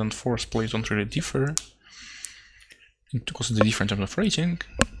second and fourth place don't really differ because it's different in terms of rating,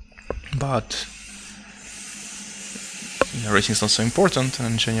 but yeah, rating is not so important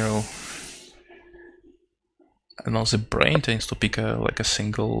in general. And also the brain tends to pick like a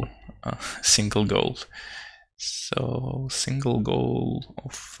single goal. So single goal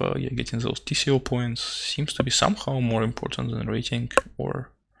of yeah, getting those TCO points seems to be somehow more important than rating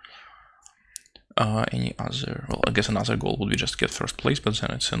or any other. Well, I guess another goal would be just get first place, but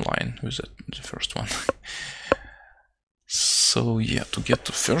then it's in line with the first one. So yeah, to get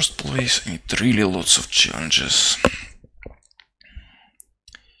to first place, I need really lots of challenges.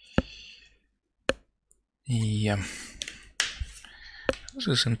 Yeah, this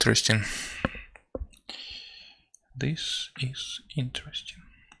is interesting. This is interesting.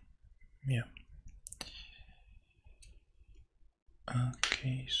 Yeah.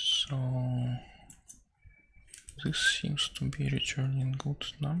 Okay, so this seems to be returning good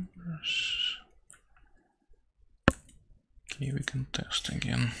numbers. Okay, we can test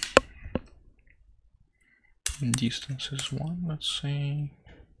again. Distance is 1, let's say.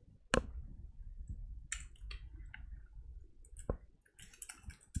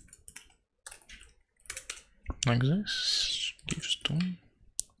 Like this, gives 2.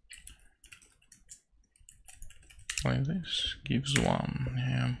 Like this, gives 1,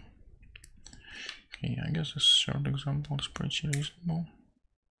 yeah. Okay, I guess this third example is pretty reasonable.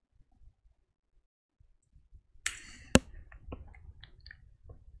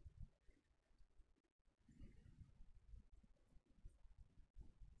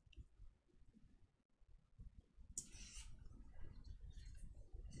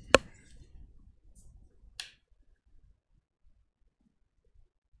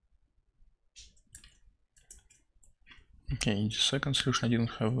 Okay, the second solution I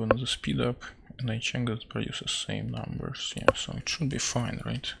didn't have even the speed up, and I checked that it produces same numbers. Yeah, so it should be fine,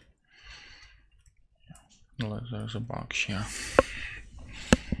 right? Yeah, unless there's a bug here.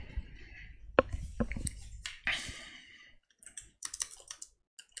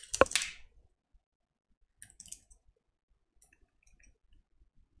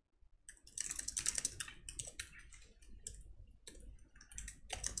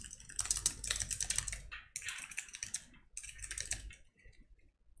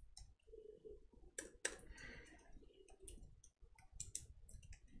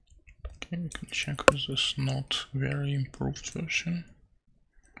 Okay, we can check with this not very improved version.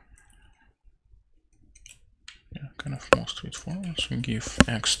 Yeah, kind of more straightforward. So we give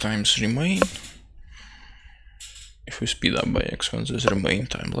x times remain. If we speed up by x when there's remain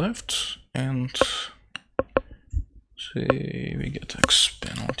time left, and say we get x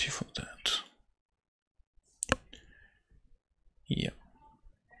penalty for that. Yeah.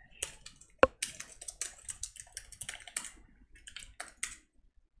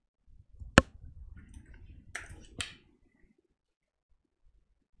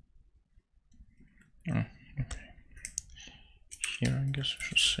 here I guess I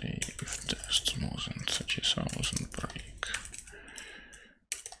should say if test more than 30,000 break.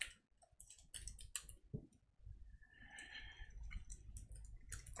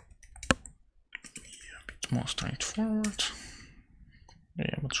 Yeah, a bit more straightforward.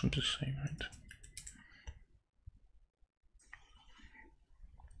 Yeah, but should be the same, right?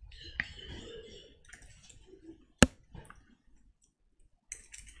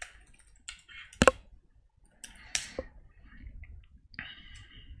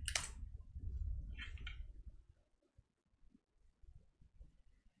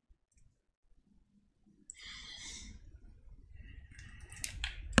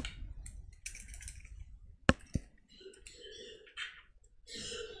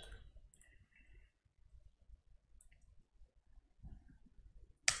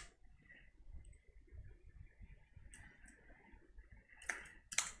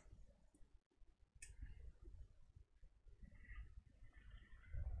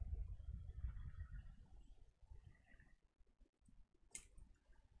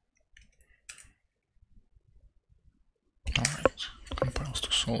 Alright, compiles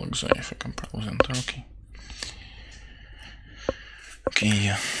to solid if I compile enter, okay. Okay,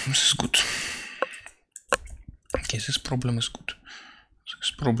 yeah, this is good. Okay, this problem is good.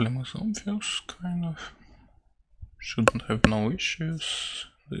 This problem is obvious, kind of. Shouldn't have no issues.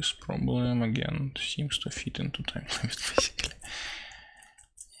 This problem again seems to fit into time limit basically.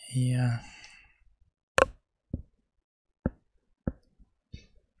 Yeah.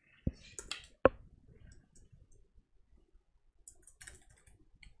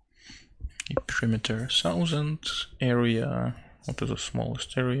 Perimeter 1000, area, what is the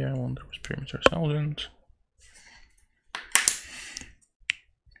smallest area? I wonder was perimeter 1000.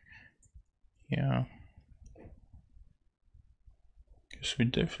 Yeah. Guess we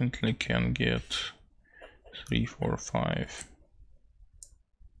definitely can get 3, 4, 5.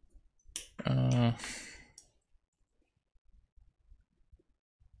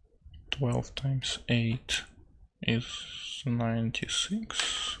 12 times 8 is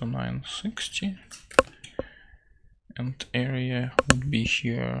 96, so 960. And area would be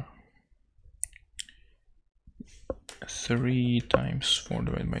here 3 times 4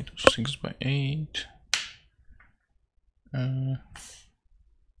 divided by 2, 6 by 8.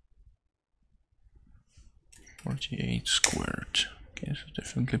 48 squared. Okay, so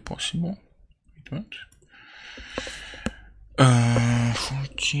definitely possible. Wait, what?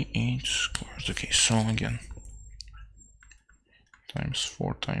 48 squared. Okay, so again, times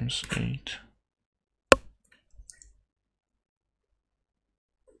 4 times 8.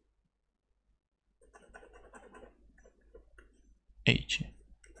 80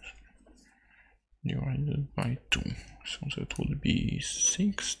 divided by 2, so that would be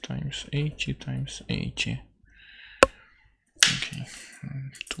 6 times 80 times 80. Okay,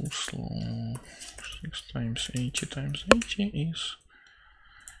 too slow. 6 times 80 times 80 is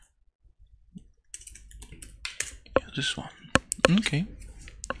this one. Okay.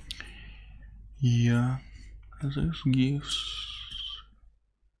 Yeah, this gives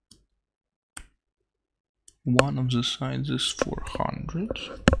one of the sides is 400.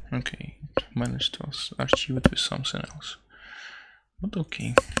 Okay, it managed to achieve it with something else. But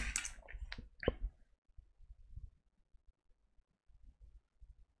okay.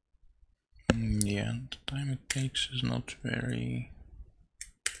 Yeah, the time it takes is not very...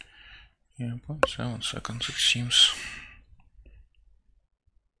 Yeah, 0.7 seconds it seems.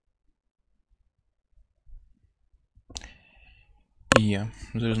 Yeah,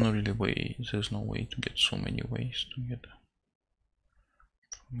 there's no really way, there's no way to get so many ways to get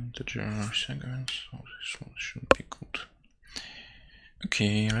from integer segments, so this one should be good.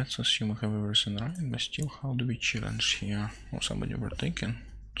 Okay, let's assume we have everything right, but still, how do we challenge here? Oh, somebody overtaken.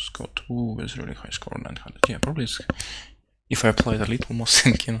 Scott, ooh, with really high score, 900. Yeah, probably it's, if I apply a little more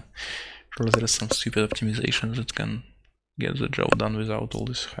thinking, probably there is some stupid optimization that can get the job done without all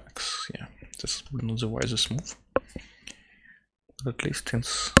these hacks. Yeah, that's probably not the wisest move. But at least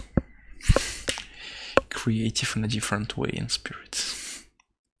it's creative in a different way in spirit.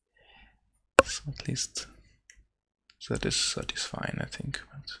 So at least that is satisfying, I think.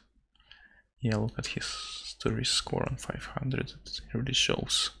 But yeah, look at his story score on 500. It really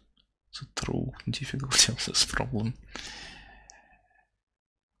shows the true difficulty of this problem.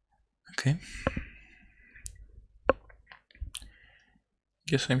 Okay.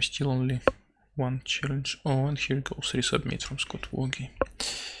 Guess I'm still only one challenge. Oh, and here goes resubmit from Scott Woggy.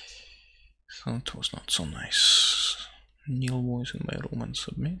 So it was not so nice. Neil was in my room and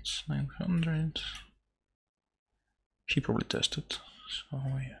submits 900. He probably tested, so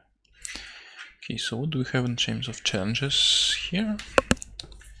yeah. Okay, so what do we have in terms of challenges here?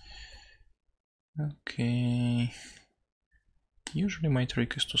 Okay, usually my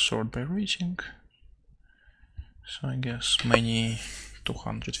trick is to sort by rating. So I guess many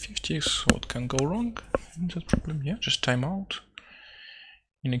 250s, what can go wrong in that problem? Yeah, just timeout.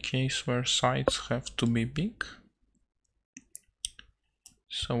 In a case where sites have to be big.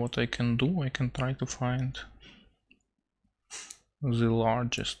 So what I can do, I can try to find the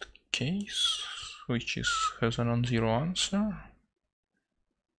largest case, which has a non-zero answer.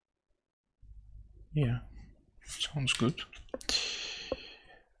 Yeah, sounds good.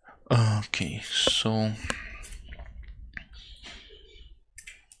 Okay, so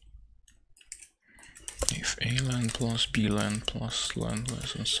if a len plus b len plus len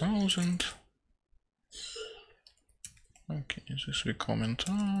less than 1000. Okay, this we comment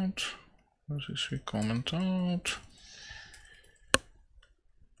out. This we comment out.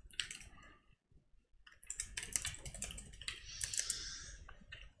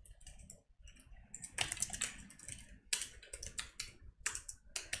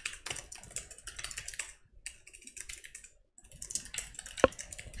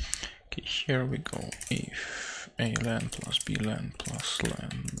 Okay, here we go. If a len plus b len plus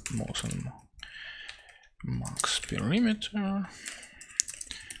len more than max perimeter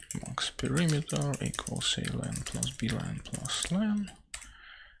equals a len plus b len plus len,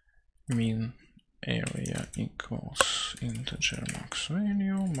 mean area equals integer max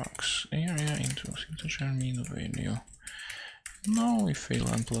value, max area into integer mean value. Now if a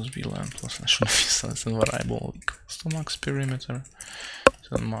len plus b len plus len should be some variable equals to max perimeter,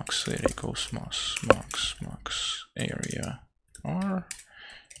 then max area equals max area r,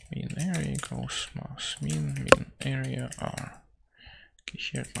 mean area equals mass mean area r. Okay,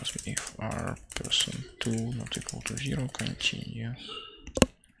 here it must be if r %2 not equal to 0, continue.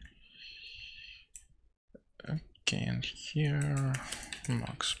 Okay, and here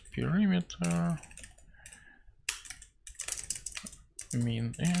max perimeter,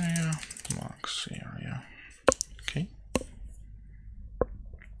 mean area, max area. Okay.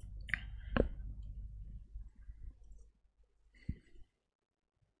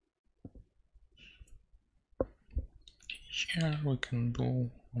 Here we can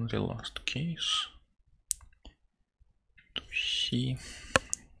do on the last case to see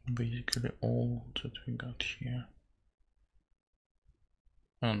basically all that we got here.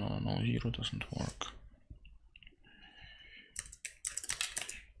 Oh no, 0 doesn't work.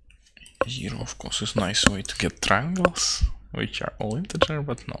 0 of course is a nice way to get triangles, which are all integer,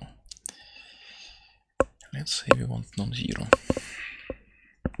 but no. Let's say we want non-zero.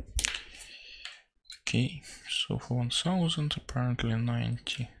 Okay, so for 1000 apparently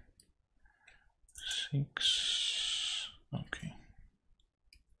 96. Okay.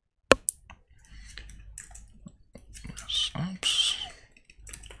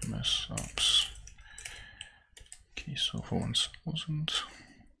 Mess ups. Okay, so for 1000.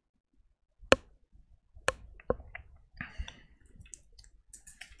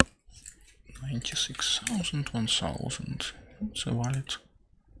 $96,000, 1000. It's a valid.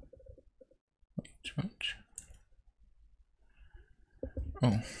 Wait.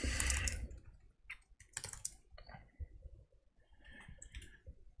 Oh.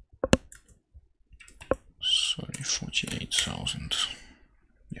 Sorry, 48,000.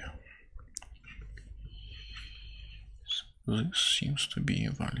 Yeah. So this seems to be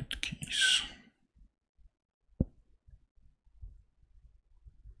a valid case.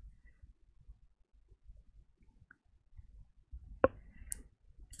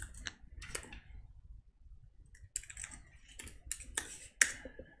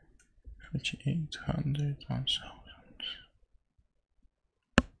 $4,800, 1,000.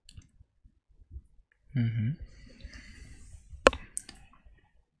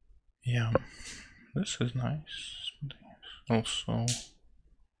 Yeah, this is nice. Also,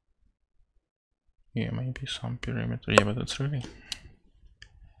 yeah, maybe some perimeter. Yeah, but it's really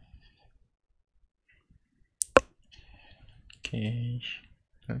okay.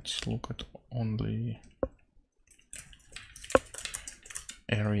 Let's look at only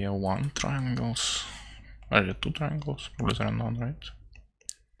area 1 triangles. Area 2 triangles. Probably there are none, right?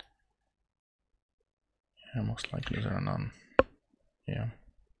 Yeah, most likely there are none. Yeah.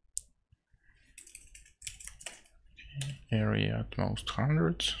 Okay. Area at most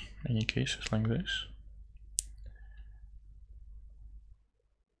hundreds. Any cases like this?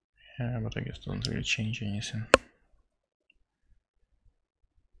 Yeah, but I guess it doesn't really change anything.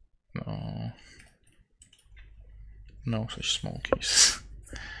 No such small case.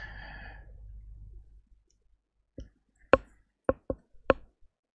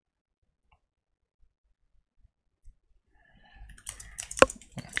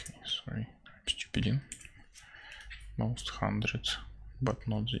 100, but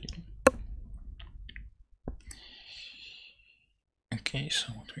not 0. Okay,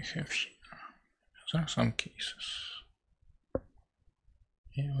 so what we have here, there are some cases.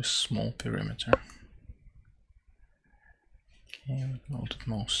 Here with small perimeter. Okay, with noted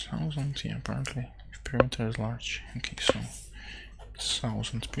most 1000, yeah, apparently if perimeter is large. Okay, so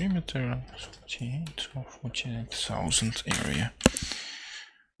 1000 perimeter, 48 or 48,000 area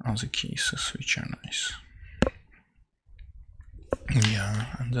are the cases which are nice.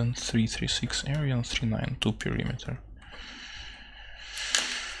 Yeah, and then 336 area and 392 perimeter.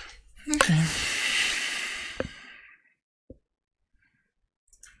 Okay.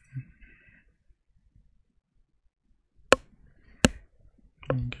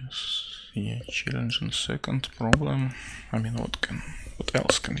 I guess, yeah, challenge and second problem. I mean, what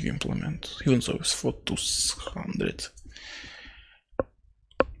else can you implement? Even though it's for 200.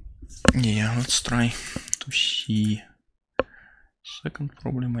 Yeah, let's try to see second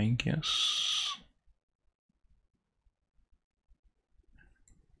problem, I guess.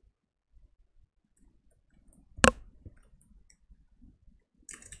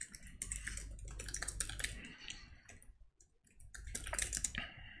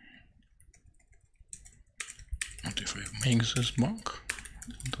 What if I make this bug?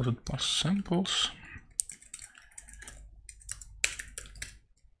 Does it pass samples?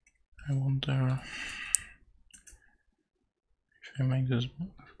 I wonder if I make this bug,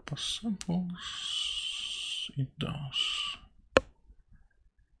 does it pass samples? It does.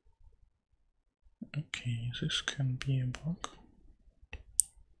 Okay, this can be a bug.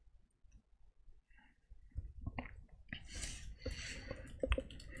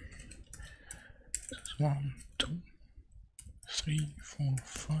 This is 1, 2, 3, 4,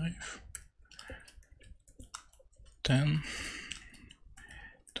 5, 10,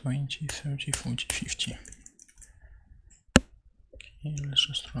 20, 30, 40, 50. Okay, let's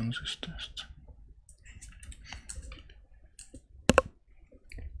just run this test.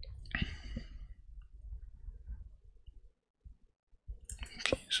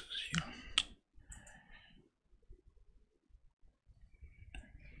 Okay, so here.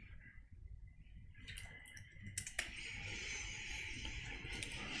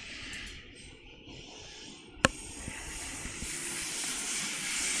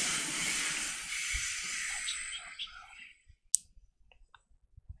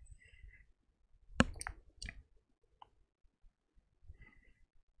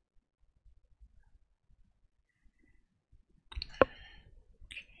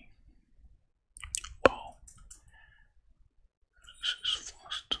 Wow, this is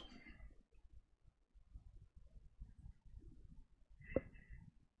fast.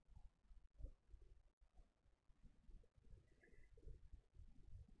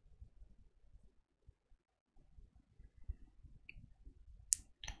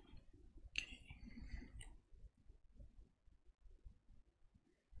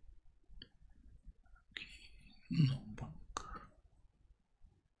 No bug.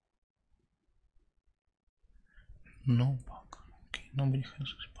 No bug. Okay, nobody has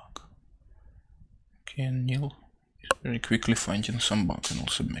this bug. Okay, and Neil is very quickly finding some bug in all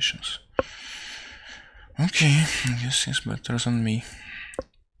submissions. Okay, I guess he's better than me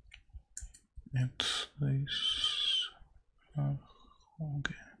at this.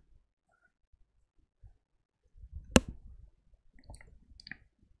 Okay.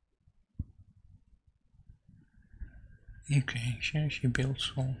 Okay, here he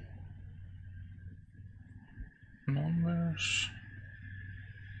builds all numbers.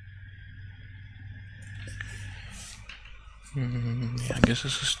 Yeah, I guess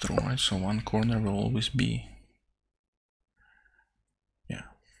this is true, right? So one corner will always be. Yeah,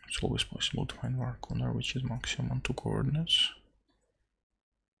 it's always possible to find one corner which is maximum on 2 coordinates.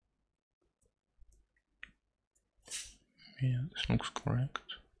 Yeah, this looks correct.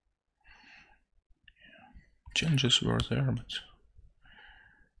 Yeah. Changes were there, but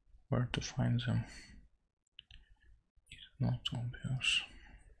where to find them is not obvious.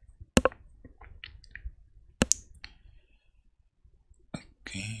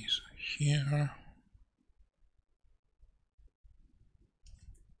 Okay, so here.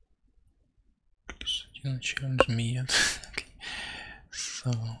 Please don't challenge me yet. Okay.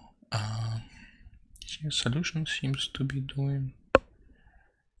 So, your solution seems to be doing.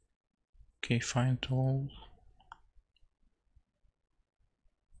 Okay, find all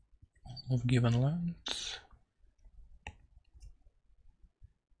of given length.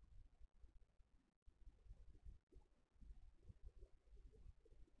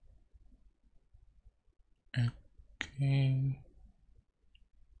 Okay.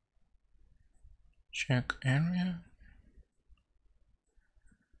 Check area.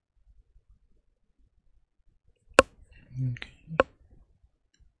 Okay.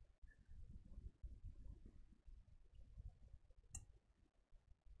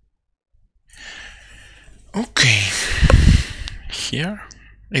 Okay. Here,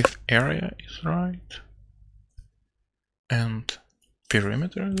 if area is right and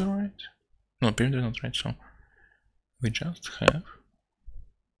perimeter is right, no, perimeter is not right, so we just have,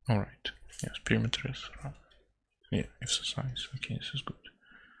 alright, yes, perimeter is right. Yeah, exercise, okay, this is good.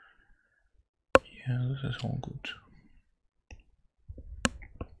 Yeah, this is all good.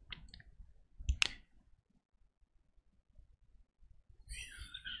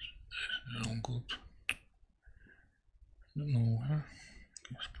 This is all good. I don't know where.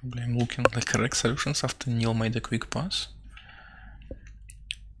 Yes, probably I'm looking at the correct solutions after Neil made a quick pass.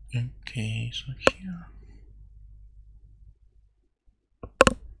 Okay, so here.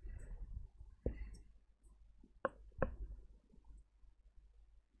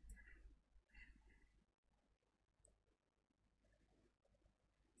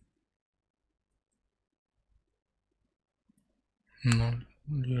 No,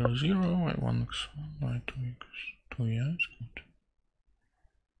 0, 0, y1 x1, y2 x2, yeah, it's good.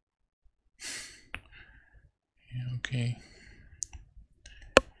 Yeah, okay.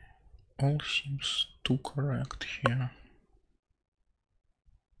 All seems to correct here.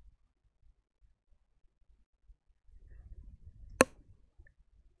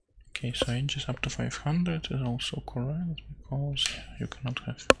 Okay, so edges up to 500 is also correct because you cannot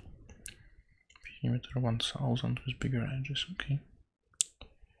have perimeter 1000 with bigger edges. Okay.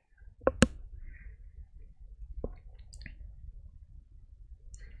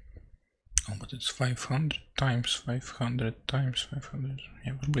 Oh, but it's 500 times 500 times 500.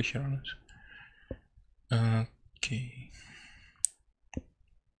 Yeah, probably here on it. Okay.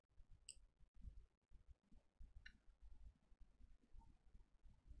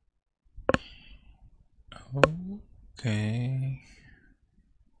 Okay.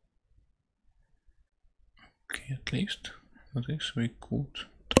 Okay, at least this we could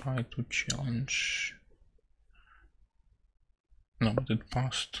try to challenge. No, but it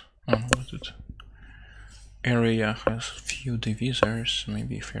passed. Oh, no, but it area has few divisors.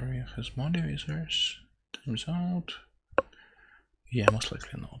 Maybe if area has more divisors, times out. Yeah, most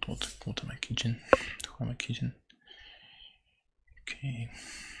likely not. What am I kidding? Who am I kidding? Okay.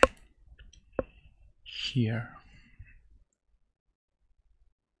 Here.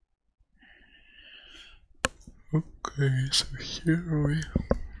 Okay, so here we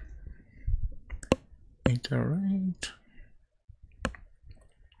iterate.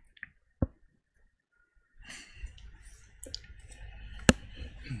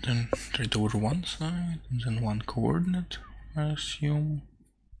 And then iterate over one side, and then one coordinate, I assume.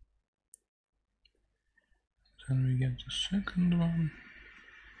 Then we get the second one.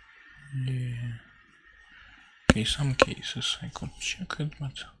 Yeah. Okay, some cases I could check it,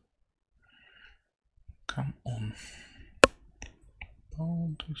 but come on.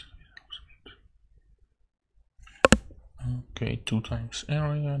 Oh, this 3000. Okay, 2 times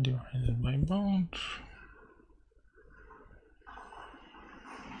area divided by bound.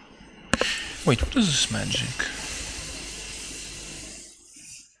 Wait, what is this magic?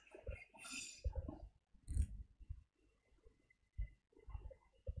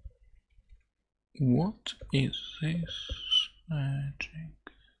 What is this magic?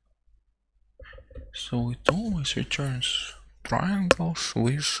 So it always returns triangles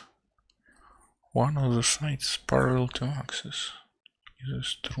with one of the sides parallel to axis. Is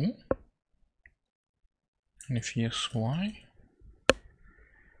this true? And if yes, why?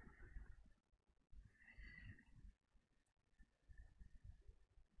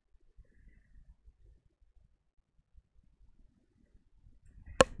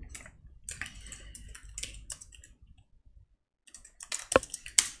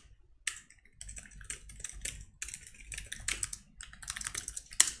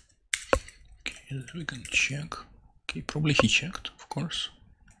 Okay, we can check. Okay, probably he checked, of course.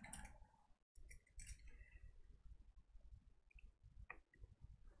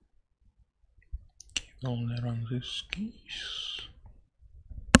 Okay, we'll only run this case.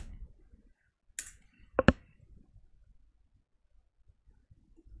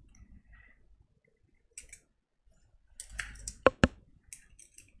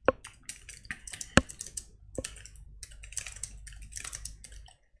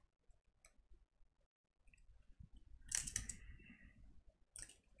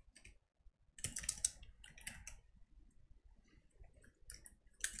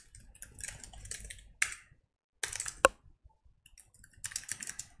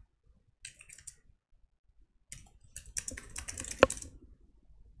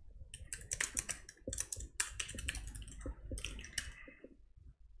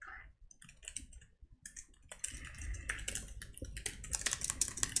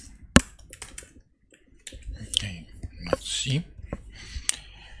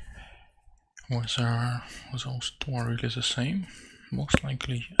 Whether those two are really the same? Most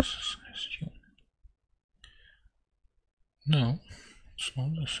likely yes, I assume. No, it's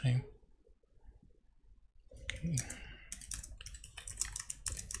not the same. Okay.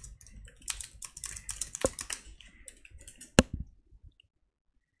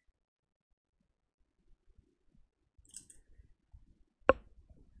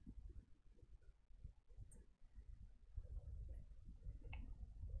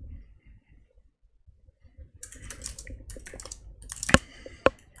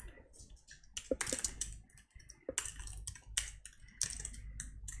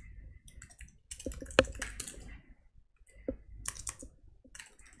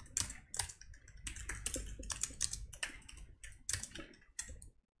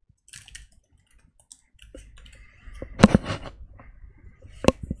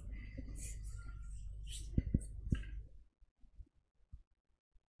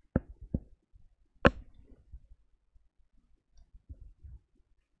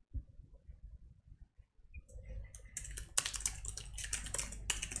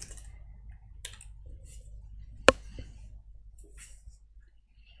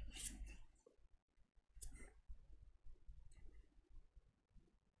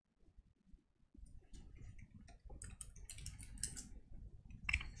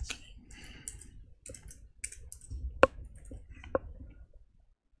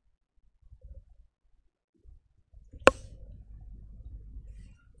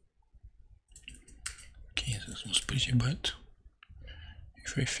 Okay, this was pretty bad.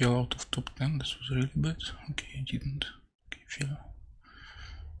 If I fell out of top 10, this was really bad. Okay, I didn't. Okay, fell.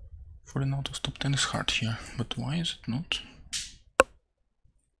 Falling out of top 10 is hard here, but why is it not?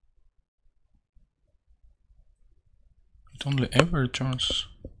 It only ever returns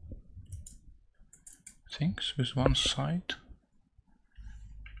things with one side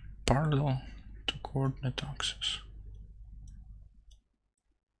parallel to coordinate axis.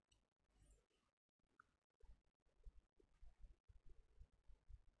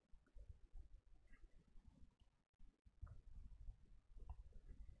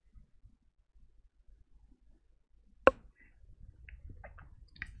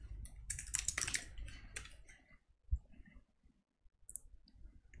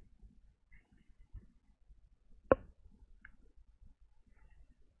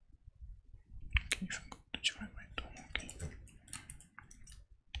 Okay, if I'm going to divide by 2, okay.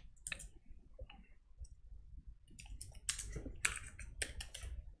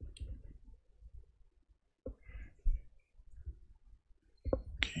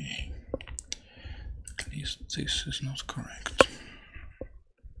 Okay, at least this is not correct.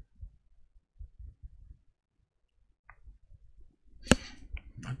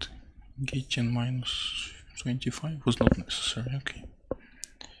 But getting minus 25 was not necessary, okay.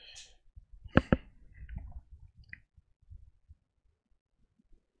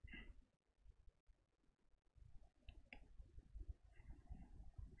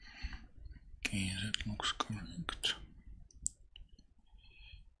 Okay, that looks correct.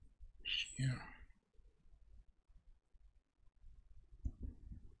 Here.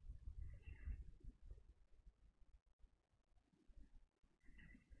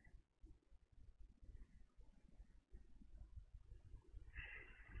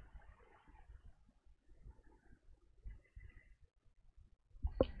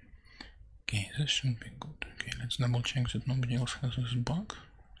 Okay, this should be good. Okay, let's double check that nobody else has this bug.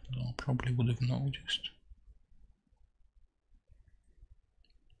 Though probably would have noticed.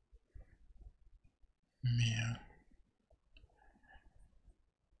 Yeah.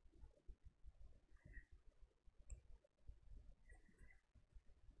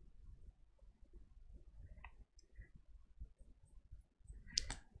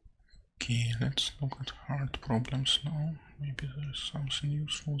 Okay, let's look at hard problems now. Maybe there is something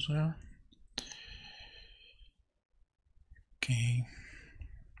useful there. Okay.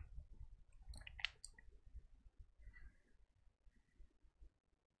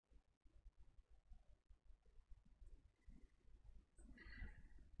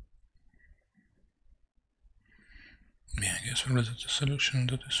 Yeah, I guess already the solution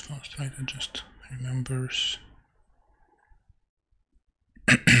that is fast, right? It just remembers.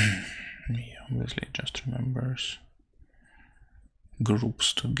 Yeah, obviously it just remembers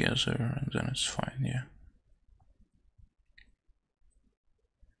groups together and then it's fine, yeah.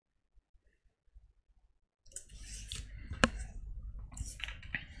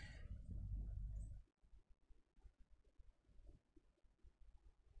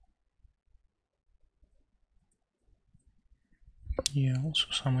 Yeah, also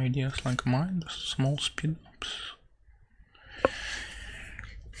some ideas like mine, small speed ups.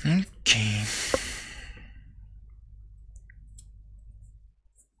 Okay.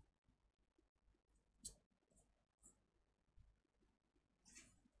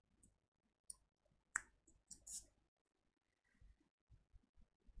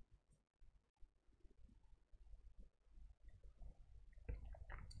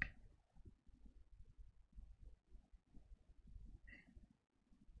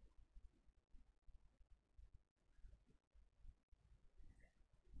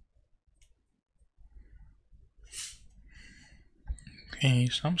 Okay,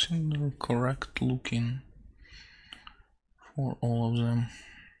 something correct looking for all of them.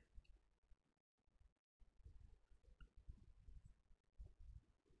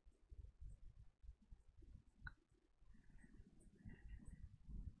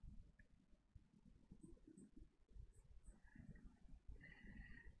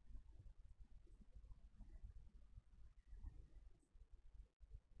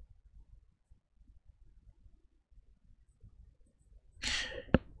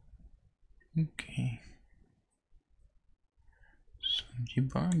 Okay. Some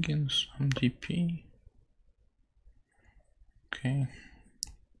debugging, some DP. Okay.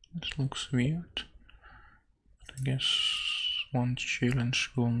 This looks weird. But I guess one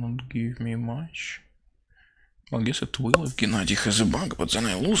challenge will not give me much. Well, I guess it will if Gennady has a bug, but then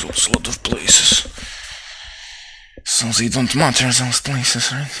I lose a lot of places. So they don't matter, those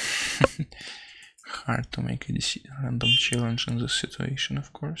places, right? Hard to make a random challenge in this situation,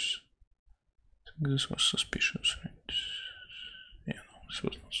 of course. I think this was suspicious, right? Yeah, no, this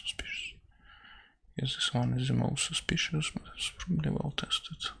was not suspicious. Yes, this one is the most suspicious, but it's probably well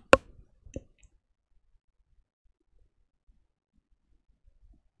tested.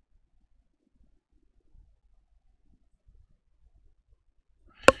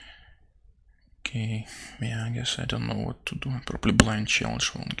 Okay, yeah, I guess I don't know what to do. Probably blind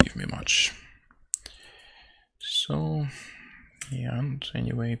challenge won't give me much. So, yeah, and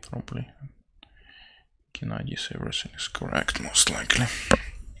anyway, probably Gennady's everything is correct, most likely.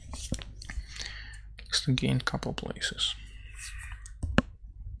 Just to gain a couple places.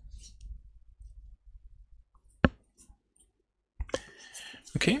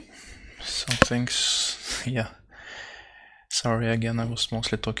 Okay, so thanks, yeah. Sorry again, I was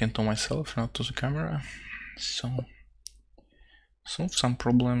mostly talking to myself, not to the camera. So, solved some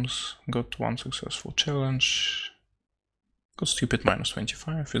problems, got one successful challenge, got stupid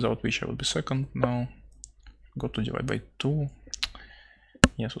 -25, without which I would be second now. Got to divide by 2.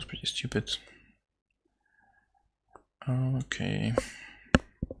 Yes, it was pretty stupid. Okay.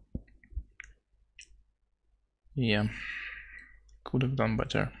 Yeah, could have done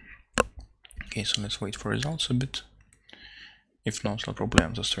better. Okay, so let's wait for results a bit. If not, I'll probably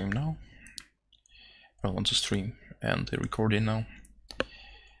end the stream now. Well, on the stream and the recording now.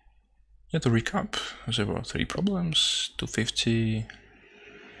 Yeah, to recap, there were 3 problems, 250,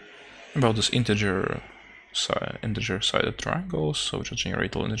 about this integer-sided triangles, so just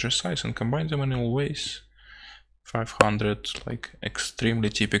generate all integer size and combine them in all ways. 500, like extremely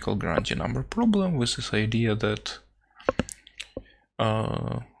typical Grandi number problem with this idea that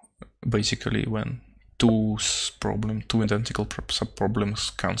basically when two identical sub-problems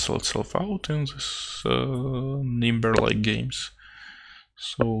cancel itself out in this Nimber-like games.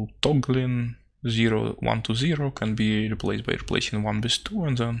 So toggling 1 to 0 can be replaced by replacing 1 with 2,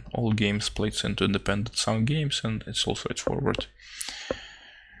 and then all games splits into independent sum games, and it's all straightforward.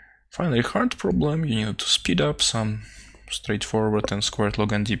 Finally, hard problem, you need to speed up some straightforward and squared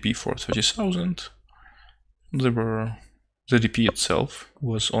log NDP for 30,000. The DP itself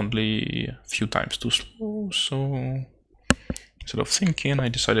was only a few times too slow, so instead of thinking, I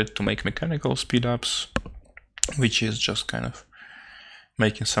decided to make mechanical speedups, which is just kind of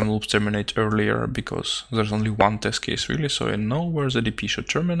making some loops terminate earlier, because there's only one test case really, so I know where the DP should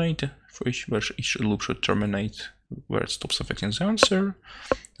terminate, where each loop should terminate, where it stops affecting the answer.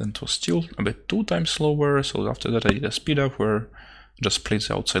 Then it was still a bit 2 times slower, so after that I did a speedup where I just split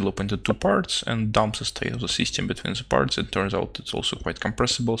the outside loop into 2 parts and dumps the state of the system between the parts. It turns out it's also quite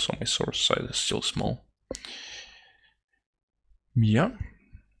compressible, so my source size is still small. Yeah,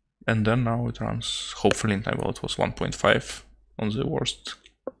 and then now it runs hopefully in time. Well, it was 1.5 on the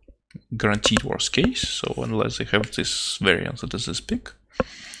guaranteed worst case, so unless they have this variance that is this big,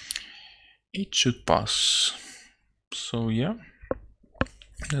 it should pass. So yeah,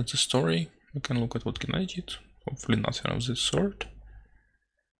 that's the story. We can look at what Gennady did. Hopefully nothing of this sort.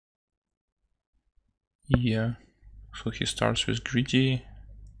 Yeah, so he starts with greedy.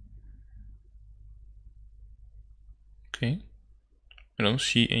 Okay, I don't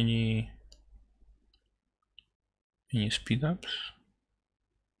see any speedups.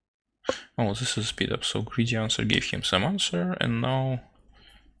 Oh, this is a speedup, so greedy answer gave him some answer, and now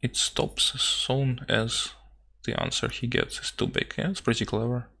it stops as soon as the answer he gets is too big. Yeah, it's pretty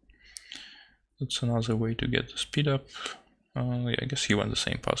clever. That's another way to get the speedup. Yeah, I guess he went the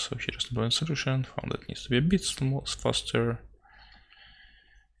same path, so he just implemented a solution, found that it needs to be a bit faster,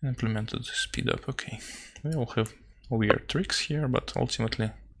 and implemented the speedup. Okay, we all have weird tricks here, but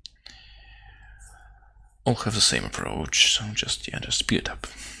ultimately all have the same approach, so just speed it up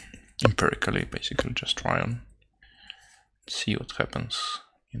empirically, basically just try on see what happens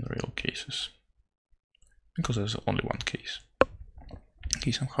in real cases, because there's only one case.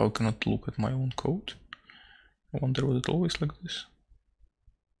 Okay, somehow I cannot look at my own code. I wonder was it always like this?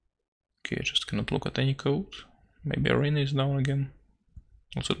 Okay, I just cannot look at any code. Maybe Arena is down again.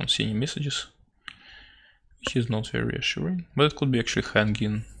 Also don't see any messages, which is not very reassuring, but it could be actually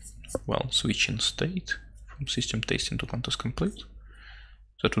hanging, well, switching state from system testing to contest complete.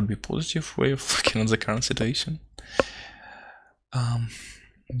 That would be a positive way of looking at the current situation.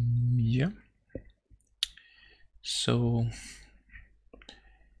 Yeah. So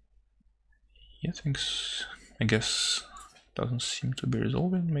yeah, things, I guess, doesn't seem to be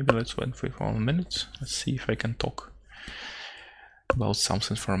resolving. Maybe let's wait for a minute. Let's see if I can talk about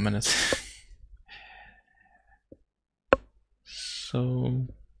something for a minute. So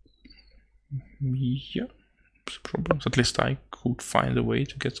yeah, problems. At least I could find a way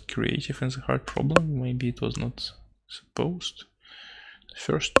to get creative in the hard problem. Maybe it was not supposed. The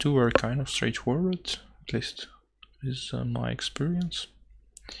first two were kind of straightforward, at least is my experience.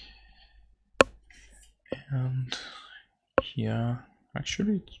 And yeah,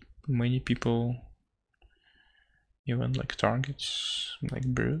 actually many people, even like targets like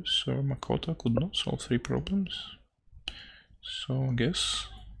Bruce or Makoto, could not solve three problems. So I guess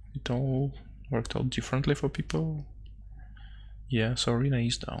it all worked out differently for people. Yeah, so Arena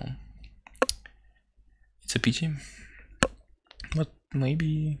is down. It's a pity, but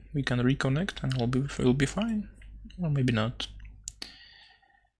maybe we can reconnect and we'll be fine, or maybe not.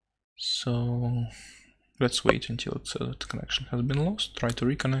 So let's wait until it says that the connection has been lost, try to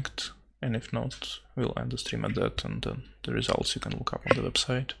reconnect, and if not, we'll end the stream at that, and then the results you can look up on the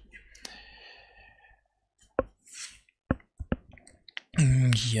website.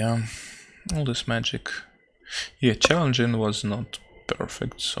 Yeah, all this magic. Yeah, challenging was not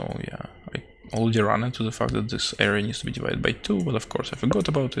perfect, so yeah, I already ran into the fact that this area needs to be divided by 2, but of course I forgot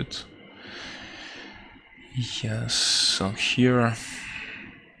about it. Yes, so here,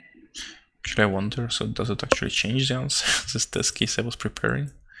 actually I wonder, so does it actually change the answer? This test case I was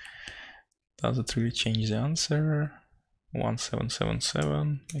preparing, does it really change the answer?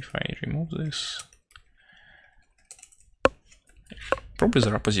 1777, if I remove this. Probably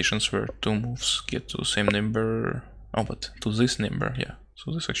there are positions where 2 moves get to the same number, oh, but to this number, yeah.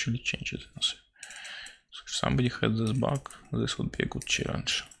 So this actually changes the answer. So if somebody had this bug, this would be a good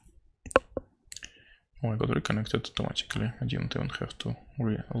challenge. Oh, I got reconnected automatically. I didn't even have to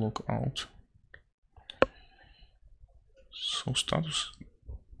re-log out. So status.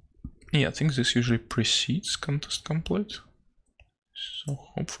 Yeah, I think this usually precedes contest complete. So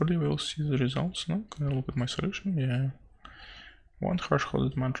hopefully we'll see the results now. Can I look at my solution? Yeah. One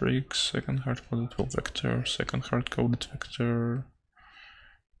hard-coded matrix, second hard-coded vector, second hard-coded vector.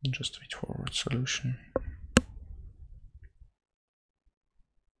 Just straightforward solution.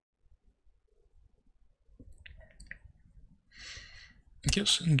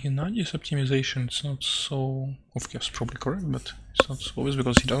 Yes, in Gennadi's optimization it's not so, of course, probably correct, but it's not so obvious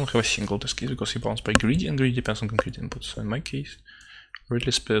because he doesn't have a single test case, because he bounds by greedy, and greedy depends on concrete inputs. So in my case, I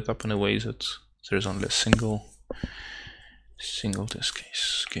really split it up in a way that there is only a single test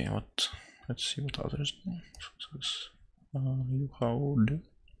case. Okay, let's see what others do. So this you how do.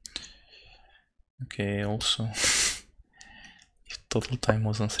 Okay, also if total time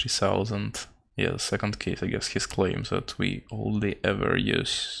was on 3000. Yeah, the second case, I guess his claims that we only ever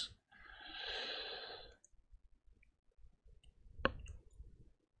use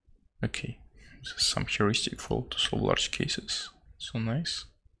okay, this is some heuristic fault to solve large cases. So nice.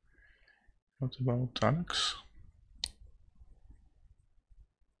 What about Alex?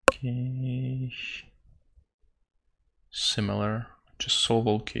 Okay, similar, just solve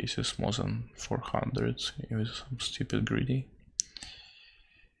all cases more than 400 with some stupid greedy.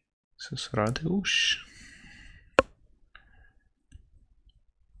 This is Radeusz.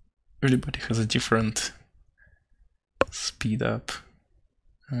 Everybody has a different speed up.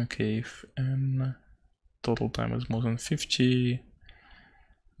 Okay, if n total time is more than 50,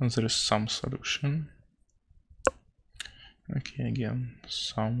 and there is some solution. Okay, again,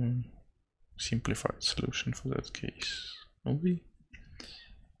 some simplified solution for that case. Movie.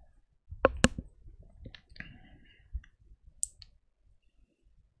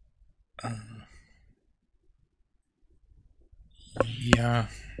 Yeah.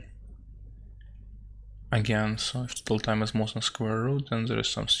 Again, so if total time is more than square root, then there is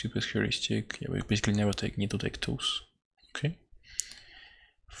some stupid heuristic. Yeah, we basically never need to take 2s. Okay.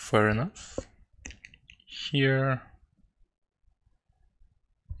 Fair enough. Here.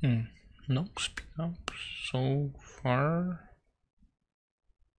 No speed up so far.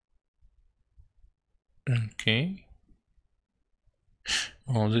 Okay.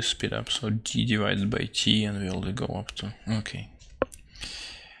 Oh, this speed up, so d divided by t, and we only go up to, okay.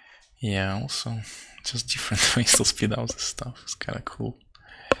 Yeah, also, just different ways to speed up this stuff, it's kind of cool.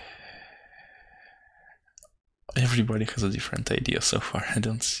 Everybody has a different idea so far. I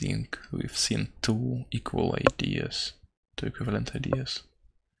don't think we've seen two equivalent ideas.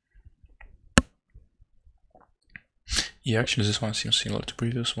 Yeah, actually this one seems similar to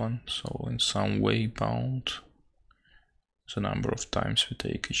previous one, so in some way bound the number of times we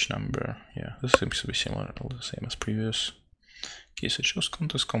take each number. Yeah, this seems to be similar, all the same as previous. Okay, so it shows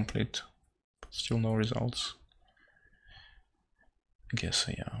contest complete, but still no results. I guess,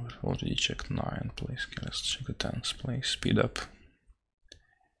 yeah, we've already checked 9 place. Okay, let's check the 10th place, speed up.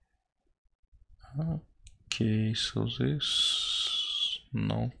 Okay, so this,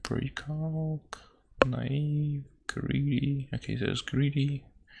 no pre-calc, naive, greedy. Okay, there's greedy.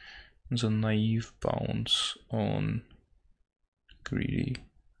 The naive bounds on greedy.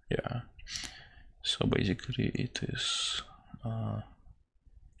 Yeah. So basically it is.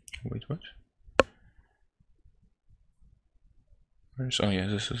 Wait, what? Where's, oh yeah,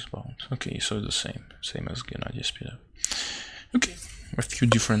 this is bound. Okay, so the same as Gennady speed up. Okay, a few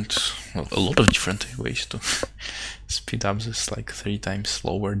different, well, a lot of different ways to speed up this, like 3 times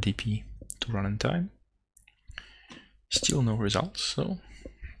slower DP to run in time. Still no results, so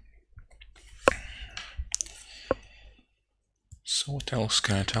what else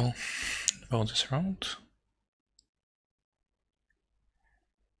can I tell about this round?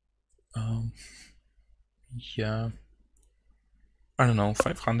 Yeah, I don't know,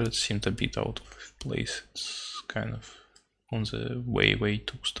 500 seemed a bit out of place. It's kind of on the way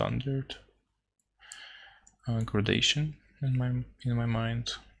too standard gradation in my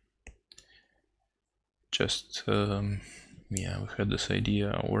mind. Just yeah, we had this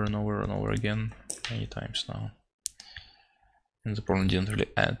idea over and over again many times now, and the problem didn't really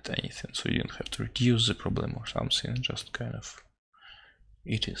add anything, so you didn't have to reduce the problem or something, just kind of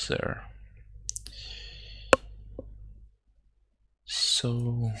it is there.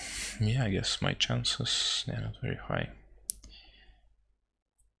 So yeah, I guess my chances, yeah, not very high.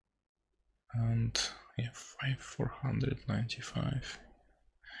 And yeah, 495.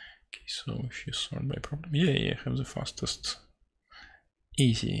 Okay, so if you sort by problem, yeah, I have the fastest.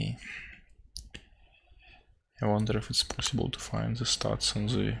 Easy. I wonder if it's possible to find the stats on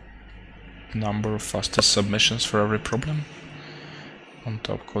the number of fastest submissions for every problem on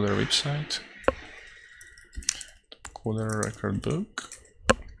TopCoder website. TopCoder record book.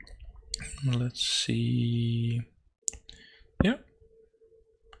 Let's see. Yeah.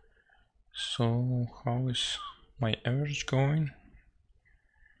 So how is my average going?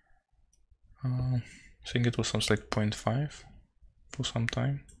 I think it was something like 0.5 for some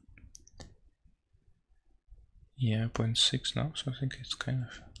time. Yeah, 0.6 now, so I think it's kind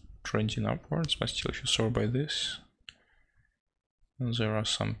of trending upwards, but still if you sort by this, there are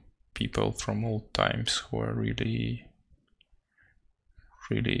some people from old times who are really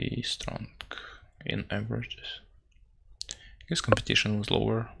strong in averages. I guess competition was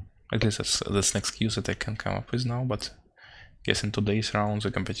lower. At least that's an excuse that I can come up with now, but I guess in today's round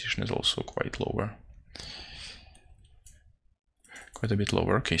the competition is also quite lower. Quite a bit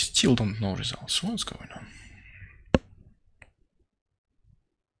lower. Okay, still don't know results. What's going on?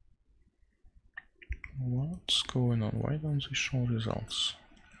 What's going on? Why don't they show results?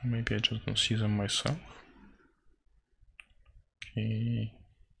 Maybe I just don't see them myself. Okay,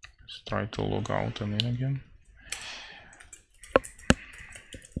 let's try to log out and in again.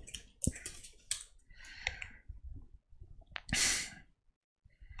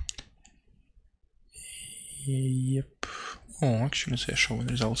 Yep. Oh, actually they're showing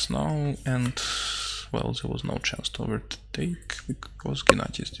results now, and well, there was no chance to overtake because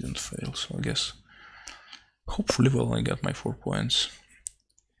Gennady didn't fail, so I guess hopefully, well, I got my 4 points,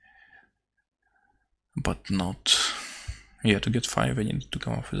 but not. Yeah, to get 5 I needed to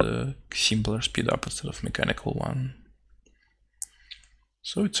come up with a simpler speed up instead of mechanical one.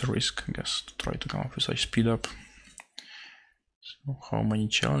 So it's a risk, I guess, to try to come up with such speed up. So how many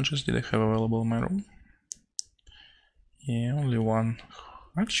challenges did I have available in my room? Yeah, only one.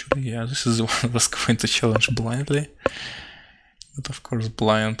 Actually, yeah, this is the one that was going to challenge blindly. But of course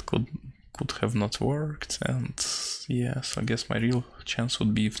blind could have not worked, and yes, I guess my real chance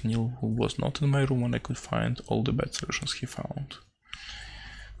would be if Neil was not in my room and I could find all the bad solutions he found.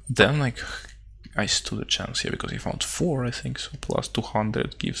 Then like I stood a chance here because he found 4, I think, so plus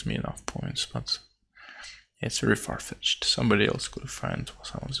 200 gives me enough points, but it's very far-fetched. Somebody else could find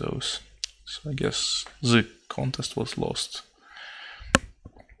some of those. So I guess the contest was lost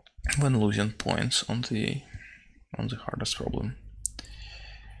when losing points on the hardest problem.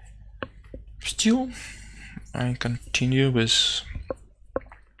 still, I continue with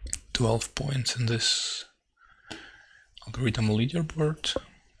 12 points in this algorithm leaderboard.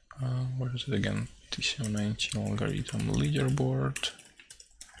 Where is it again? TCO19 algorithm leaderboard.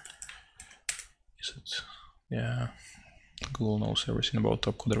 Is it? Yeah, Google knows everything about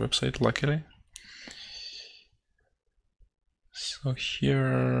TopCoder website, luckily. So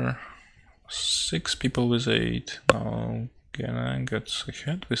here, 6 people with 8. Now Gena gets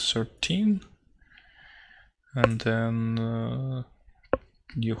ahead with 13. And then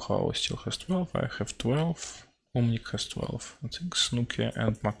Yuhao still has 12, I have 12, Omnik has 12. I think Snuke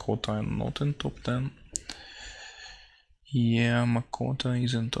and Makota are not in top 10. Yeah, Makota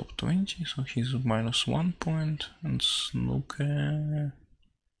is in top 20, so he's -1 point, and Snuke,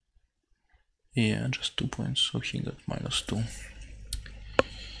 yeah, just 2 points, so he got -2.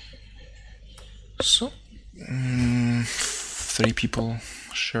 So, 3 people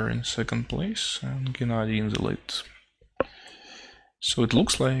sharing second place, and Gennady in the lead. So it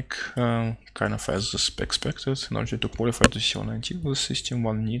looks like, kind of as expected, in order to qualify to TCO19 with the system,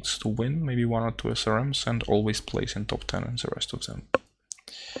 one needs to win maybe 1 or 2 SRMs and always place in top 10 in the rest of them.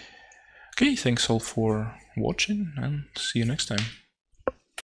 Okay, thanks all for watching, and see you next time.